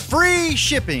 $10 with free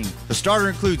shipping. The starter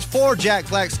includes 4 Jack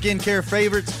Black skincare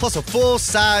favorites, plus a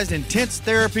full-sized intense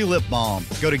therapy lip balm.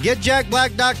 Go to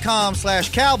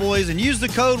getjackblack.com/Cowboys and use the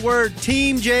code word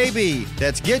TEAMJB.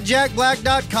 That's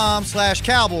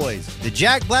getjackblack.com/Cowboys. The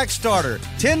Jack Black Starter,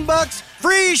 $10,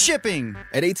 free shipping.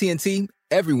 At AT&T,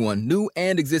 everyone, new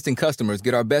and existing customers,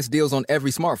 get our best deals on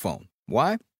every smartphone.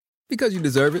 Why? Because you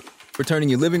deserve it. For turning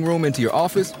your living room into your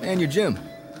office and your gym.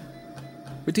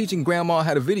 For teaching Grandma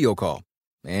how to video call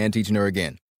and teaching her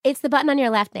again. It's the button on your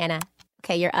left, Nana.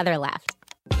 Okay, your other left.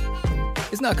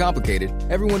 It's not complicated.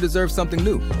 Everyone deserves something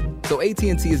new. So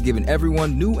AT&T is giving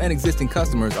everyone, new and existing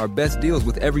customers, our best deals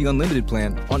with every unlimited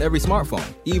plan on every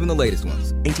smartphone, even the latest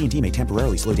ones. AT&T may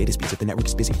temporarily slow data speeds if the network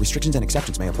is busy. Restrictions and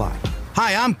exceptions may apply.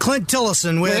 Hi, I'm Clint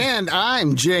Tillison with... And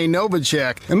I'm Jay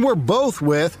Novacek, and we're both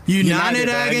with United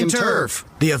Ag and Turf,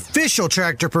 the official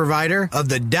tractor provider of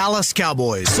the Dallas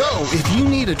Cowboys. So, if you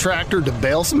need a tractor to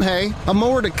bale some hay, a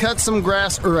mower to cut some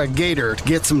grass, or a gator to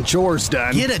get some chores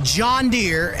done, get a John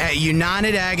Deere at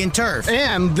United Ag and Turf.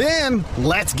 And then,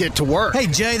 let's get to work. Hey,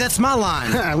 Jay, that's my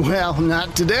line. Well,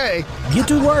 not today. Get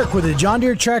to work with a John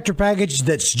Deere tractor package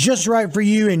that's just right for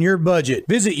you and your budget.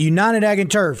 Visit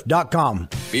UnitedAgAndTurf.com.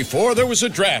 Before there was a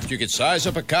draft, you could size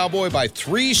up a cowboy by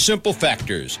 3 simple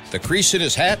factors: the crease in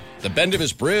his hat, the bend of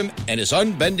his brim, and his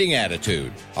unbending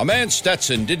attitude. A man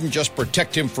Stetson didn't just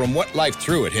protect him from what life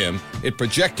threw at him, it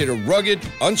projected a rugged,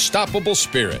 unstoppable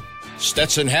spirit.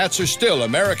 Stetson hats are still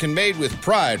American-made with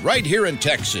pride right here in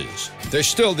Texas. They're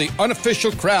still the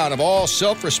unofficial crown of all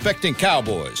self-respecting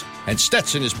cowboys, and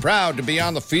Stetson is proud to be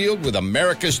on the field with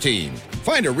America's team.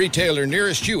 Find a retailer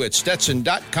nearest you at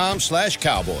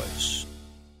Stetson.com/cowboys.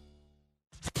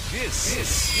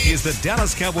 This is the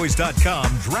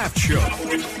DallasCowboys.com Draft Show.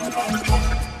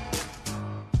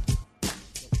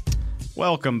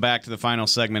 Welcome back to the final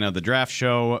segment of the draft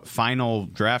show. Final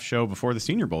draft show before the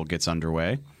Senior Bowl gets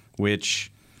underway,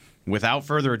 which, without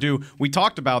further ado, we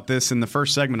talked about this in the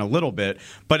first segment a little bit,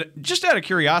 but just out of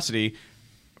curiosity,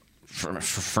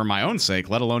 for my own sake,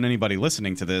 let alone anybody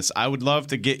listening to this, I would love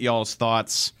to get y'all's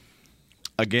thoughts,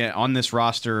 again, on this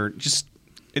roster, just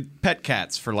pet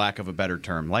cats, for lack of a better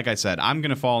term. Like I said, I'm going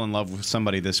to fall in love with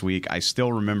somebody this week. I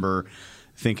still remember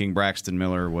thinking Braxton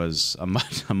Miller was a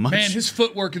much man. His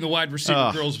footwork in the wide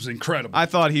receiver drills was incredible. I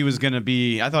thought he was going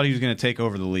to take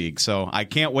over the league. So I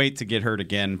can't wait to get hurt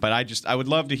again. But I would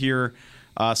love to hear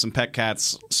some pet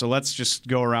cats. So let's just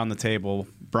go around the table.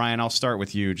 Brian, I'll start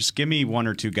with you. Just give me 1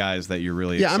 or 2 guys that you're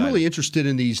really excited. I'm really interested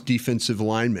in these defensive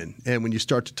linemen. And when you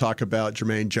start to talk about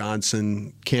Jermaine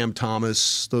Johnson, Cam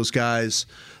Thomas, those guys.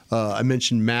 I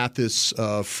mentioned Mathis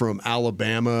from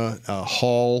Alabama,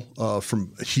 Hall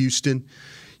from Houston.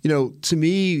 You know, to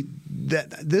me,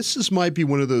 this might be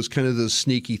one of those those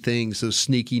sneaky things, those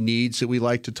sneaky needs that we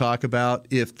like to talk about.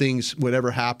 If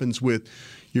whatever happens with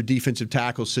your defensive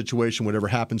tackle situation, whatever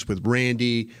happens with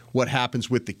Randy, what happens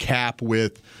with the cap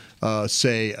with,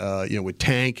 with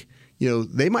Tank. You know,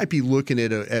 they might be looking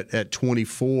at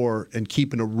 24 and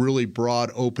keeping a really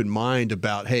broad, open mind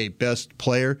about, hey, best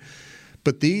player.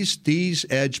 But these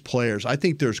edge players, I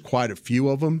think there's quite a few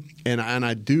of them, and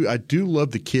I do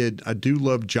love the kid. I do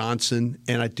love Johnson,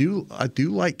 and I do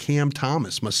like Cam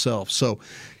Thomas myself. So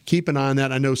keep an eye on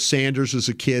that. I know Sanders is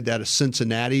a kid out of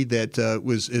Cincinnati that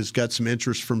has got some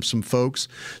interest from some folks.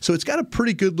 So it's got a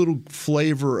pretty good little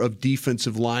flavor of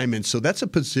defensive linemen. So that's a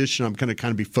position I'm going to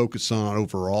kind of be focused on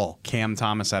overall. Cam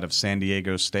Thomas out of San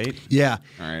Diego State. Yeah.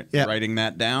 All right. Yeah. Writing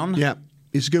that down. Yeah.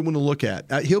 It's a good one to look at.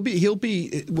 He'll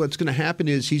be. What's going to happen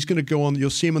is he's going to go on. You'll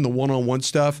see him in the one-on-one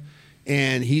stuff,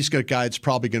 and he's got a guy that's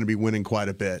probably going to be winning quite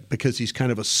a bit because he's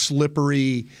kind of a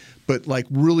slippery, but like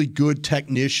really good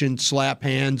technician, slap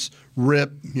hands,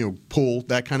 rip, pull,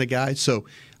 that kind of guy. So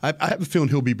I have a feeling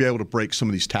he'll be able to break some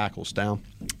of these tackles down.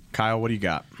 Kyle, what do you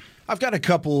got? I've got a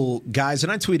couple guys,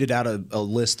 and I tweeted out a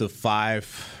list of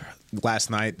 5 last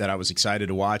night that I was excited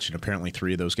to watch, and apparently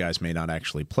 3 of those guys may not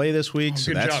actually play this week.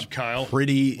 So good that's job, Kyle.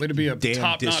 Pretty way to be a damn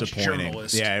top-notch disappointing.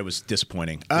 journalist. Yeah, it was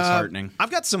disappointing. Disheartening.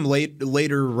 I've got some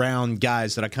later round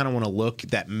guys that I kind of want to look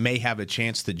that may have a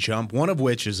chance to jump. One of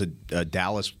which is a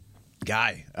Dallas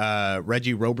guy,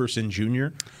 Reggie Roberson Jr.,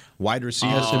 wide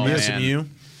receiver from SMU.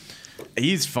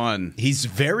 He's fun. He's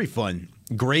very fun.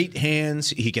 Great hands.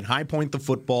 He can high point the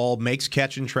football, makes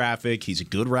catch in traffic. He's a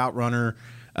good route runner.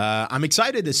 I'm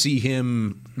excited to see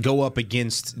him go up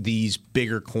against these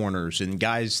bigger corners and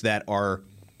guys that are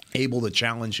able to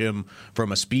challenge him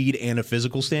from a speed and a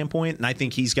physical standpoint. And I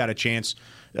think he's got a chance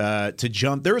to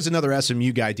jump. There is another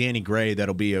SMU guy, Danny Gray,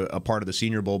 that'll be a part of the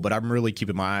Senior Bowl, but I'm really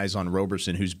keeping my eyes on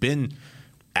Roberson, who's been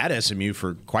at SMU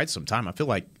for quite some time. I feel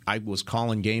like I was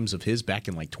calling games of his back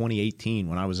in like 2018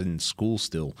 when I was in school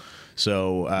still.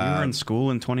 So you were in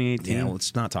school in 2018? Yeah,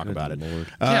 let's not talk about it. Lord.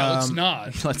 Let's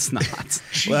not. Let's not.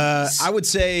 I would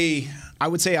say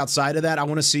outside of that, I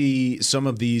want to see some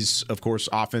of these, of course,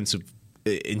 offensive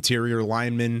interior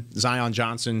linemen. Zion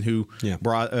Johnson, who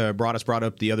brought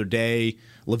up the other day.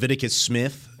 Leviticus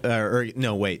Smith.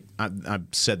 I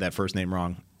said that first name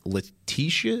wrong.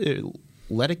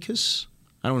 Leticus?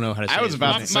 I don't know how to say it. I was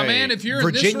about to say, my man, if you're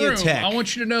Virginia in this room, Tech. I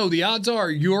want you to know the odds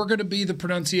are you're going to be the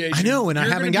pronunciation. I know, and I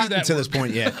haven't gotten to this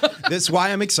point yet. That's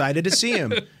why I'm excited to see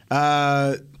him.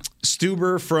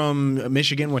 Stuber from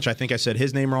Michigan, which I think I said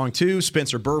his name wrong too.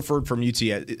 Spencer Burford from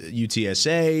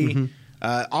UTSA.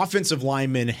 Offensive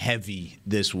lineman heavy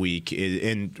this week.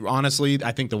 And honestly,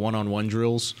 I think the one-on-one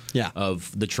drills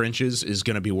of the trenches is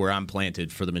going to be where I'm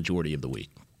planted for the majority of the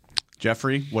week.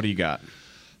 Jeffrey, what do you got?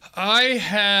 I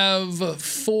have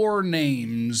 4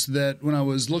 names that when I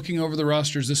was looking over the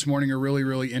rosters this morning are really,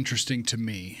 really interesting to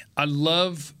me. I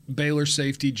love Baylor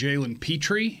safety Jalen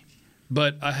Petrie,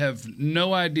 but I have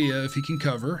no idea if he can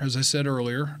cover, as I said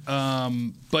earlier.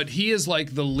 But he is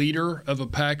like the leader of a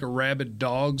pack of rabid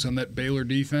dogs on that Baylor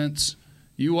defense.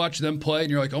 You watch them play, and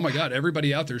you're like, oh, my God,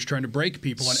 everybody out there is trying to break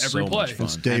people on every play.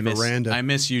 It's Dave Aranda. I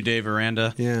miss you, Dave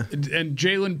Aranda. Yeah. And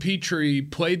Jalen Petrie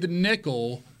played the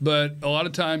nickel, but a lot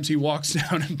of times he walks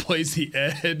down and plays the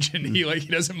edge, and he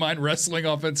doesn't mind wrestling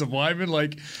offensive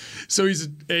linemen. So he's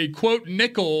a, quote,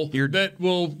 nickel that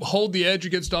will hold the edge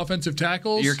against offensive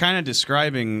tackles. You're kind of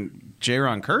describing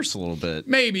Jaron Kearse a little bit.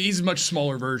 Maybe. He's a much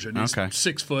smaller version. He's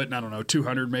 6 foot, and I don't know,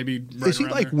 200 maybe. Right Is he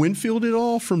like there. Winfield at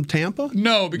all from Tampa?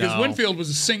 No, because Winfield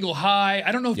was a single high.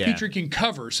 I don't know if Petrie can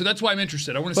cover, so that's why I'm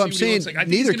interested. I want to see what he looks like. I think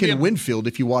neither can be Winfield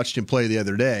if you watched him play the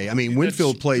other day. I mean,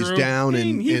 Winfield plays true. down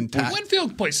and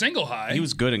Winfield plays single high. He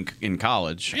was good in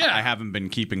college. Yeah. I haven't been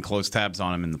keeping close tabs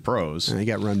on him in the pros. He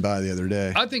got run by the other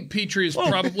day. I think Petrie is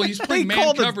probably he's playing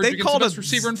man coverage against the best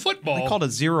receiver in football. They called a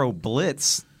zero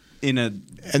blitz in a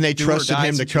and they trusted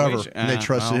him to cover. situation. And they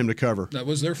trusted him to cover. That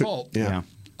was their fault. Yeah.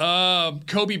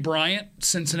 Kobe Bryant,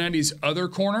 Cincinnati's other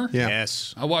corner. Yeah.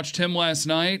 Yes. I watched him last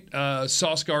night.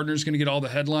 Sauce Gardner's going to get all the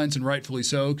headlines, and rightfully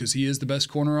so, because he is the best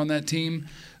corner on that team.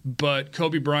 But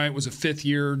Kobe Bryant was a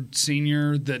fifth-year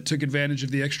senior that took advantage of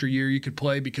the extra year you could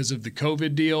play because of the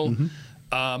COVID deal.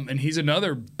 And he's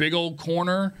another big old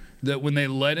corner that when they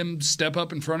let him step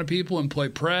up in front of people and play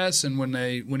press, and when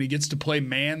he gets to play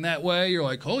man that way, you're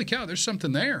like, holy cow, there's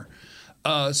something there.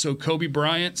 So Kobe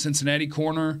Bryant, Cincinnati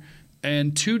corner,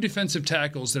 and 2 defensive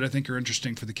tackles that I think are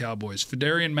interesting for the Cowboys.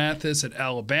 Phidarian Mathis at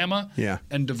Alabama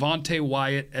and Devontae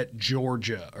Wyatt at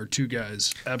Georgia are 2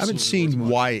 guys. Absolutely, I haven't seen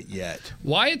Wyatt yet.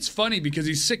 Wyatt's funny because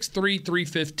he's 6'3",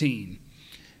 315.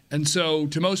 And so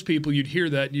to most people, you'd hear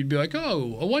that and you'd be like,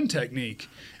 oh, a one technique.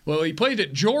 Well, he played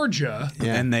at Georgia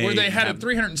where they had a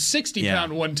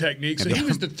 360-pound one technique, so he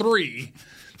was the 3.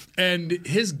 And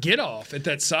his get-off at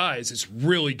that size is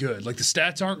really good. Like, the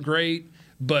stats aren't great,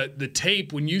 but the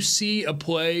tape, when you see a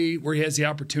play where he has the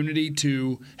opportunity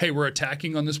to, hey, we're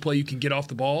attacking on this play, you can get off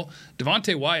the ball,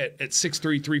 Devontae Wyatt at 6'3",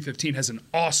 315 has an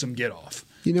awesome get-off.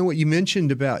 You know what you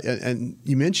mentioned about, and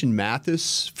you mentioned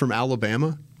Mathis from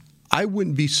Alabama. I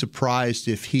wouldn't be surprised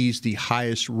if he's the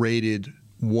highest rated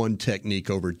one technique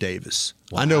over Davis.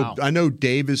 Wow. I know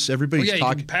Davis, everybody's you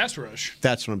talking can pass rush.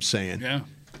 That's what I'm saying. Yeah.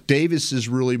 Davis is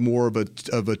really more of a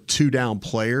 2-down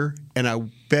player, and I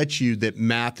bet you that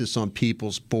Mathis on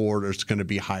people's board is going to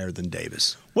be higher than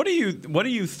Davis. What do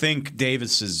you think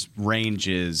Davis's range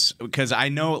is? Because I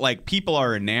know people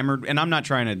are enamored, and I'm not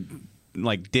trying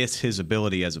to diss his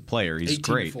ability as a player. He's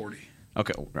 18 great. To 40.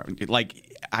 Okay,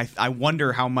 I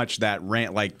wonder how much that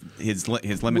his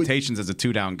limitations as a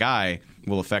 2-down guy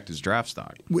will affect his draft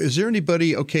stock. Is there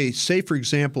anybody? Okay, say for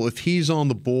example, if he's on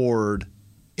the board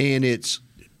and it's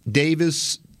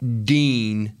Davis,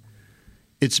 Dean,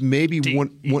 it's maybe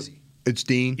one. It's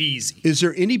Dean. Easy. Is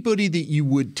there anybody that you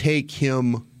would take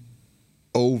him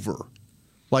over?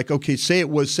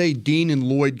 Say Dean and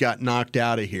Lloyd got knocked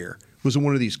out of here. Was it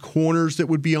one of these corners that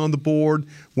would be on the board?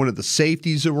 One of the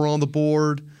safeties that were on the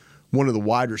board? One of the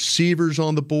wide receivers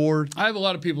on the board? I have a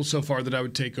lot of people so far that I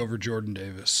would take over Jordan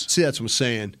Davis. See, that's what I'm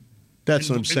saying.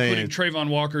 Including Trayvon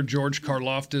Walker, George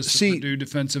Karlaftis, the Purdue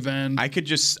defensive end. I could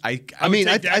just – I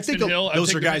think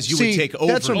those are guys you would take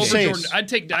over. That's what I'm saying. I'd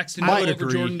take Daxton Hill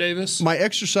over Jordan Davis. My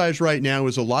exercise right now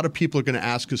is a lot of people are going to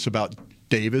ask us about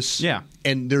Davis. Yeah.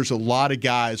 And there's a lot of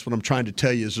guys, what I'm trying to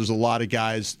tell you is there's a lot of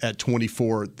guys at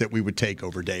 24 that we would take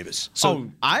over Davis.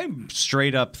 So I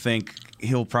straight up think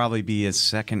he'll probably be a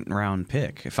second-round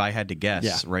pick if I had to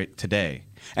guess right today.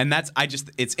 And it's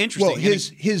interesting. Well,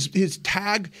 his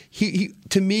tag, he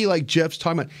to me, like Jeff's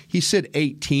talking about, he said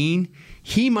 18.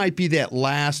 He might be that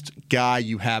last guy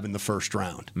you have in the first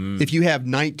round. If you have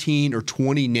 19 or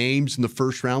 20 names in the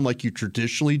first round like you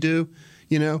traditionally do,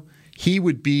 he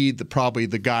would be probably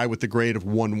the guy with the grade of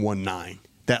 119.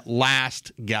 That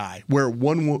last guy, where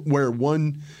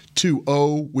 120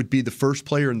 would be the first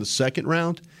player in the second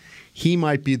round. He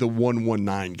might be the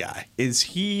 119 guy. Is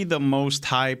he the most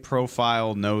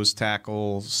high-profile nose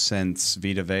tackle since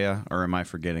Vita Vea, or am I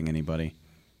forgetting anybody?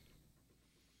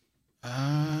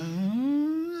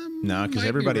 No, because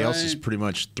everybody else is pretty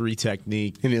much 3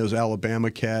 technique. Any of those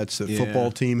Alabama cats that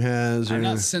football team has. I'm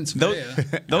not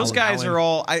Those guys are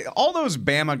all those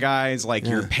Bama guys, like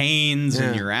your Paynes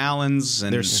and your Allens,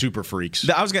 and they're super freaks.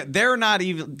 They're not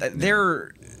even.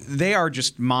 They are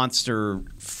just monster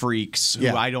freaks who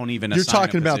I don't even. You're assign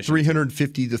talking a about position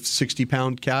 350 to 60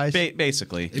 pound guys,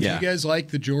 basically. If you guys like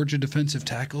the Georgia defensive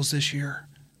tackles this year,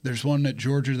 there's one at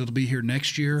Georgia that'll be here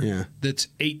next year. Yeah. That's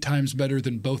 8 times better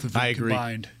than both of them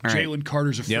combined. All right. Jalen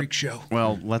Carter's a freak show.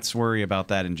 Well, let's worry about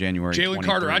that in January. Jalen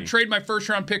Carter, I'd trade my first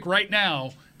round pick right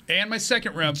now and my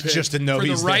second round pick just to know for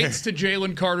the he's rights to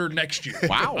Jalen Carter next year.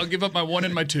 Wow. I'll give up my 1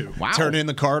 and my 2. Wow. Turn in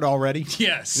the card already?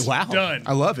 Yes. Wow. Done.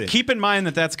 I love it. Keep in mind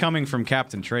that that's coming from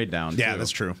Captain Trade Down. Yeah, too. that's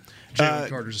true. Jalen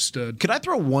Carter's a stud. Could I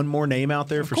throw one more name out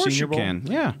there for course Senior you Bowl? can.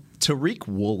 Yeah. Tariq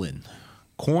Woolen,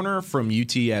 corner from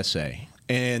UTSA.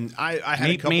 And I had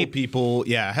a couple people,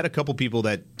 I had a couple people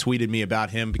that tweeted me about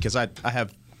him because I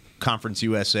have Conference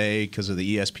USA because of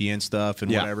the ESPN stuff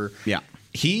and whatever. Yeah.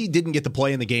 He didn't get to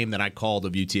play in the game that I called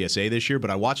of UTSA this year, but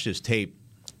I watched his tape.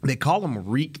 They call him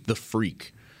Reek the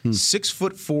Freak.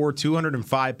 6'4",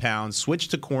 205 pounds,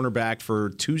 switched to cornerback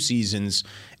for 2 seasons,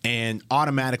 and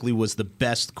automatically was the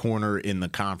best corner in the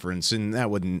conference. And that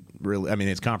wouldn't really,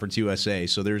 it's Conference USA,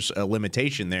 so there's a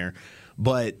limitation there.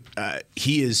 But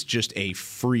he is just a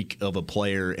freak of a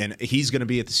player, and he's going to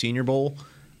be at the Senior Bowl.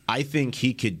 I think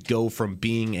he could go from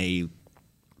being a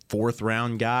 4th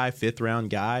round guy, 5th round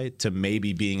guy to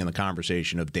maybe being in the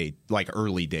conversation of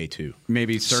early day 2.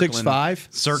 Maybe circling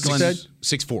 6'5", circling 6'4",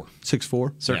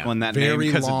 6'4", circling that Very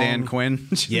name because of long. Dan Quinn.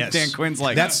 Yes, Dan Quinn's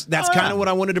like that's kind of what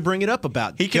I wanted to bring it up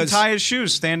about. He can tie his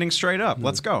shoes standing straight up.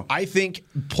 Let's go. I think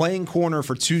playing corner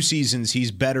for 2 seasons,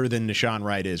 he's better than Deshaun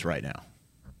Wright is right now.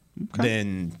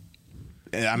 Then,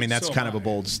 that's So kind of a high.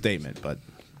 bold statement, but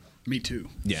Me too.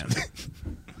 yeah.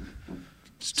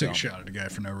 Just took a shot at a guy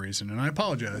for no reason, and I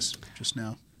apologize just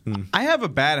now. I have a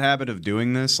bad habit of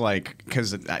doing this,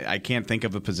 because I can't think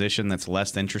of a position that's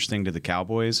less interesting to the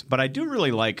Cowboys. But I do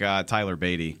really like Tyler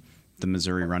Beatty, the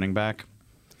Missouri running back.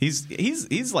 He's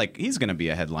going to be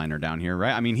a headliner down here,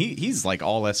 right? He's like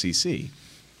all SEC.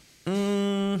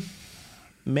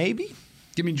 Maybe.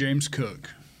 Give me James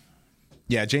Cook.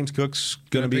 Yeah, James Cook's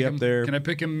going to Can I be pick up him- there. Can I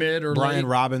pick him mid or Brian late?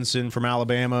 Robinson from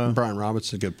Alabama. Brian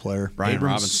Robinson's a good player. Brian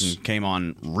Abrams- Robinson came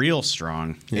on real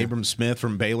strong. Abram Smith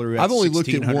from Baylor. Who had I've only looked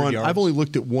at 1,600 one. yards. I've only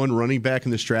looked at one running back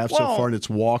in this draft so Well- far, and it's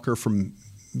Walker from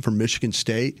Michigan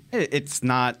State. It's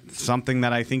not something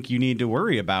that I think you need to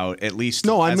worry about, at least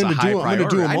No, I'm as a going to high do. I'm going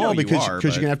to do priority. them I know all you because are, you're but-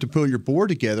 going to have to put your board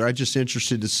together. I'm just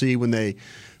interested to see when they.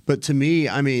 But to me,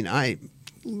 if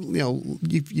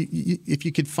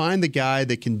you could find the guy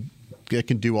that can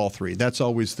do all 3, that's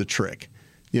always the trick.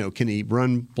 Can he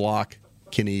run, block?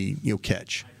 Can he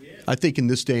catch? I think in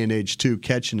this day and age too,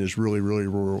 catching is really, really,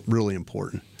 really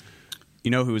important. You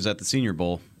know who was at the Senior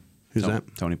Bowl? Who's that?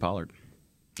 Tony Pollard.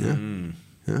 Yeah.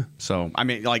 Yeah. So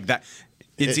that.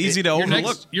 It's easy to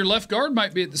overlook. Your left guard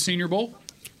might be at the Senior Bowl.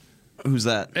 Who's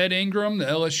that? Ed Ingram, the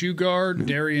LSU guard,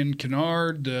 Darian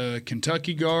Kennard, the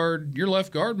Kentucky guard. Your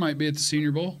left guard might be at the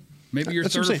Senior Bowl. Maybe your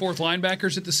That's third what or I'm fourth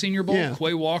linebackers at the Senior Bowl. Yeah.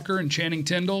 Quay Walker and Channing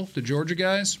Tindall, the Georgia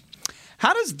guys.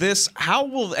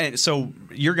 So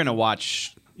you're going to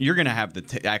watch, you're going to have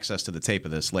the access to the tape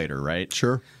of this later, right?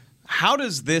 Sure. How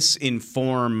does this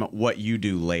inform what you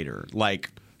do later?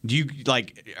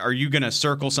 Are you going to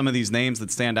circle some of these names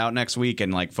that stand out next week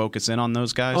and focus in on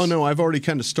those guys? Oh, no, I've already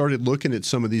kind of started looking at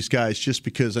some of these guys just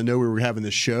because I know we were having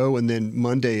this show, and then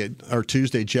Monday or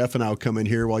Tuesday, Jeff and I will come in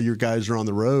here while your guys are on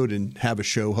the road and have a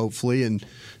show, hopefully, and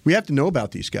we have to know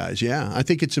about these guys, yeah. I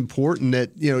think it's important that,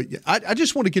 I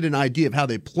just want to get an idea of how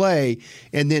they play,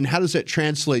 and then how does that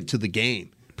translate to the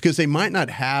game? Because they might not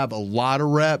have a lot of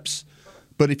reps,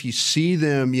 but if you see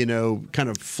them, kind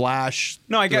of flash.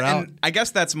 No, I throughout-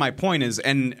 guess that's my point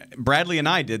and Bradley and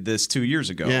I did this 2 years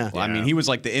ago. Yeah. He was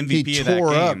like the MVP of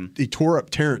that game. He tore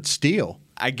up Terrence Steele.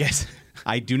 I guess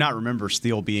I do not remember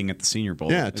Steele being at the Senior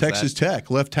Bowl. Yeah, Is Texas that- Tech,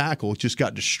 left tackle, just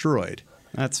got destroyed.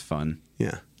 That's fun.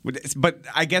 Yeah. But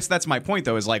I guess that's my point,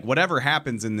 though, is whatever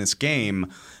happens in this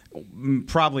game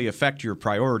probably affect your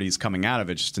priorities coming out of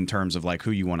it just in terms of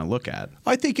who you want to look at.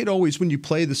 I think it always, when you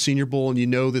play the Senior Bowl and you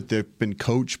know that they've been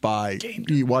coached by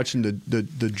you watching the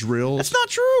drills. That's not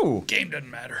true. Game doesn't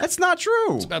matter. That's not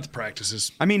true. It's about the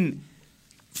practices.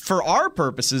 For our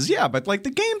purposes, yeah, but the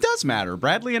game does matter.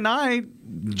 Bradley and I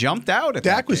jumped out at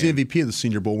Dak that was game. the MVP of the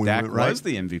Senior Bowl when Dak we went, right? was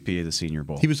the MVP of the Senior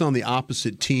Bowl. He was on the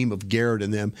opposite team of Garrett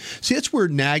and them. See, that's where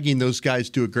nagging those guys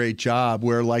do a great job.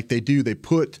 Where they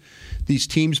put these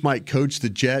teams might coach the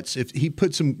Jets if he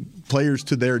put some players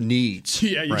to their needs.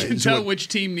 Yeah, you can tell which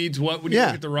team needs what when you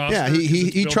look at the roster. Yeah,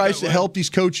 he tries to help these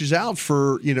coaches out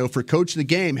for coaching the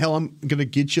game. Hell, I'm going to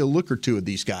get you a look or two of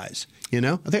these guys. I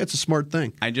think that's a smart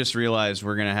thing. I just realized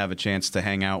we're going to have a chance to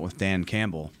hang out with Dan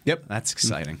Campbell. Yep. That's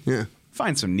exciting. Yeah.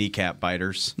 Find some kneecap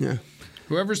biters. Yeah.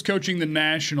 Whoever's coaching the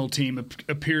national team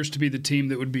appears to be the team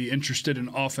that would be interested in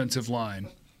offensive line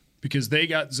because they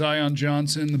got Zion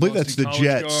Johnson, the believe Boston that's the College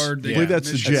Jets. guard. I believe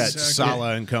that's the Jets.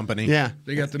 Salah and company. Yeah.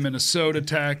 They got the Minnesota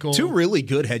tackle. Two really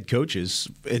good head coaches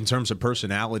in terms of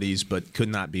personalities, but could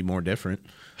not be more different,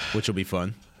 which will be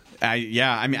fun.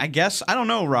 I guess I don't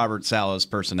know Robert Saleh's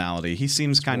personality. He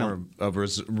seems kind of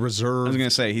reserved. I was going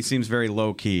to say he seems very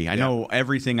low key. I know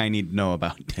everything I need to know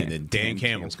about Dan. And then Dan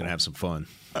Campbell's going to have some fun.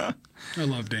 I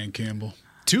love Dan Campbell.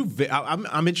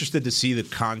 I'm interested to see the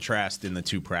contrast in the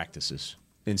two practices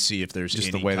and see if there's just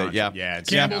any the way that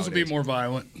Campbell's will be more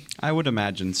violent. I would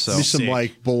imagine so. Maybe some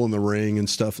like bull in the ring and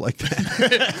stuff like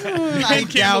that. Dan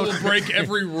Campbell will break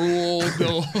every rule.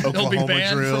 They'll be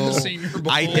banned from the Senior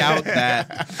Bowl. I doubt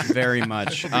that very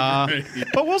much,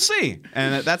 but we'll see.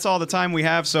 And that's all the time we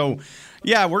have. So.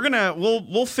 Yeah,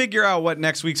 we'll figure out what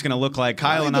next week's gonna look like.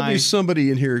 Kyle and I there'll be somebody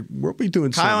in here. We'll be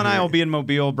doing. Kyle and I will be in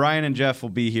Mobile. Brian and Jeff will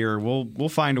be here. We'll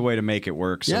find a way to make it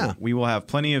work. So we will have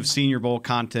plenty of Senior Bowl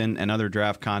content and other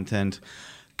draft content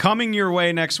coming your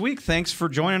way next week. Thanks for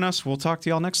joining us. We'll talk to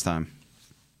y'all next time.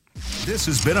 This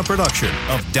has been a production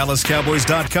of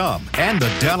DallasCowboys.com and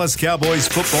the Dallas Cowboys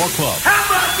Football Club. How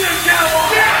about this,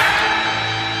 Cowboys?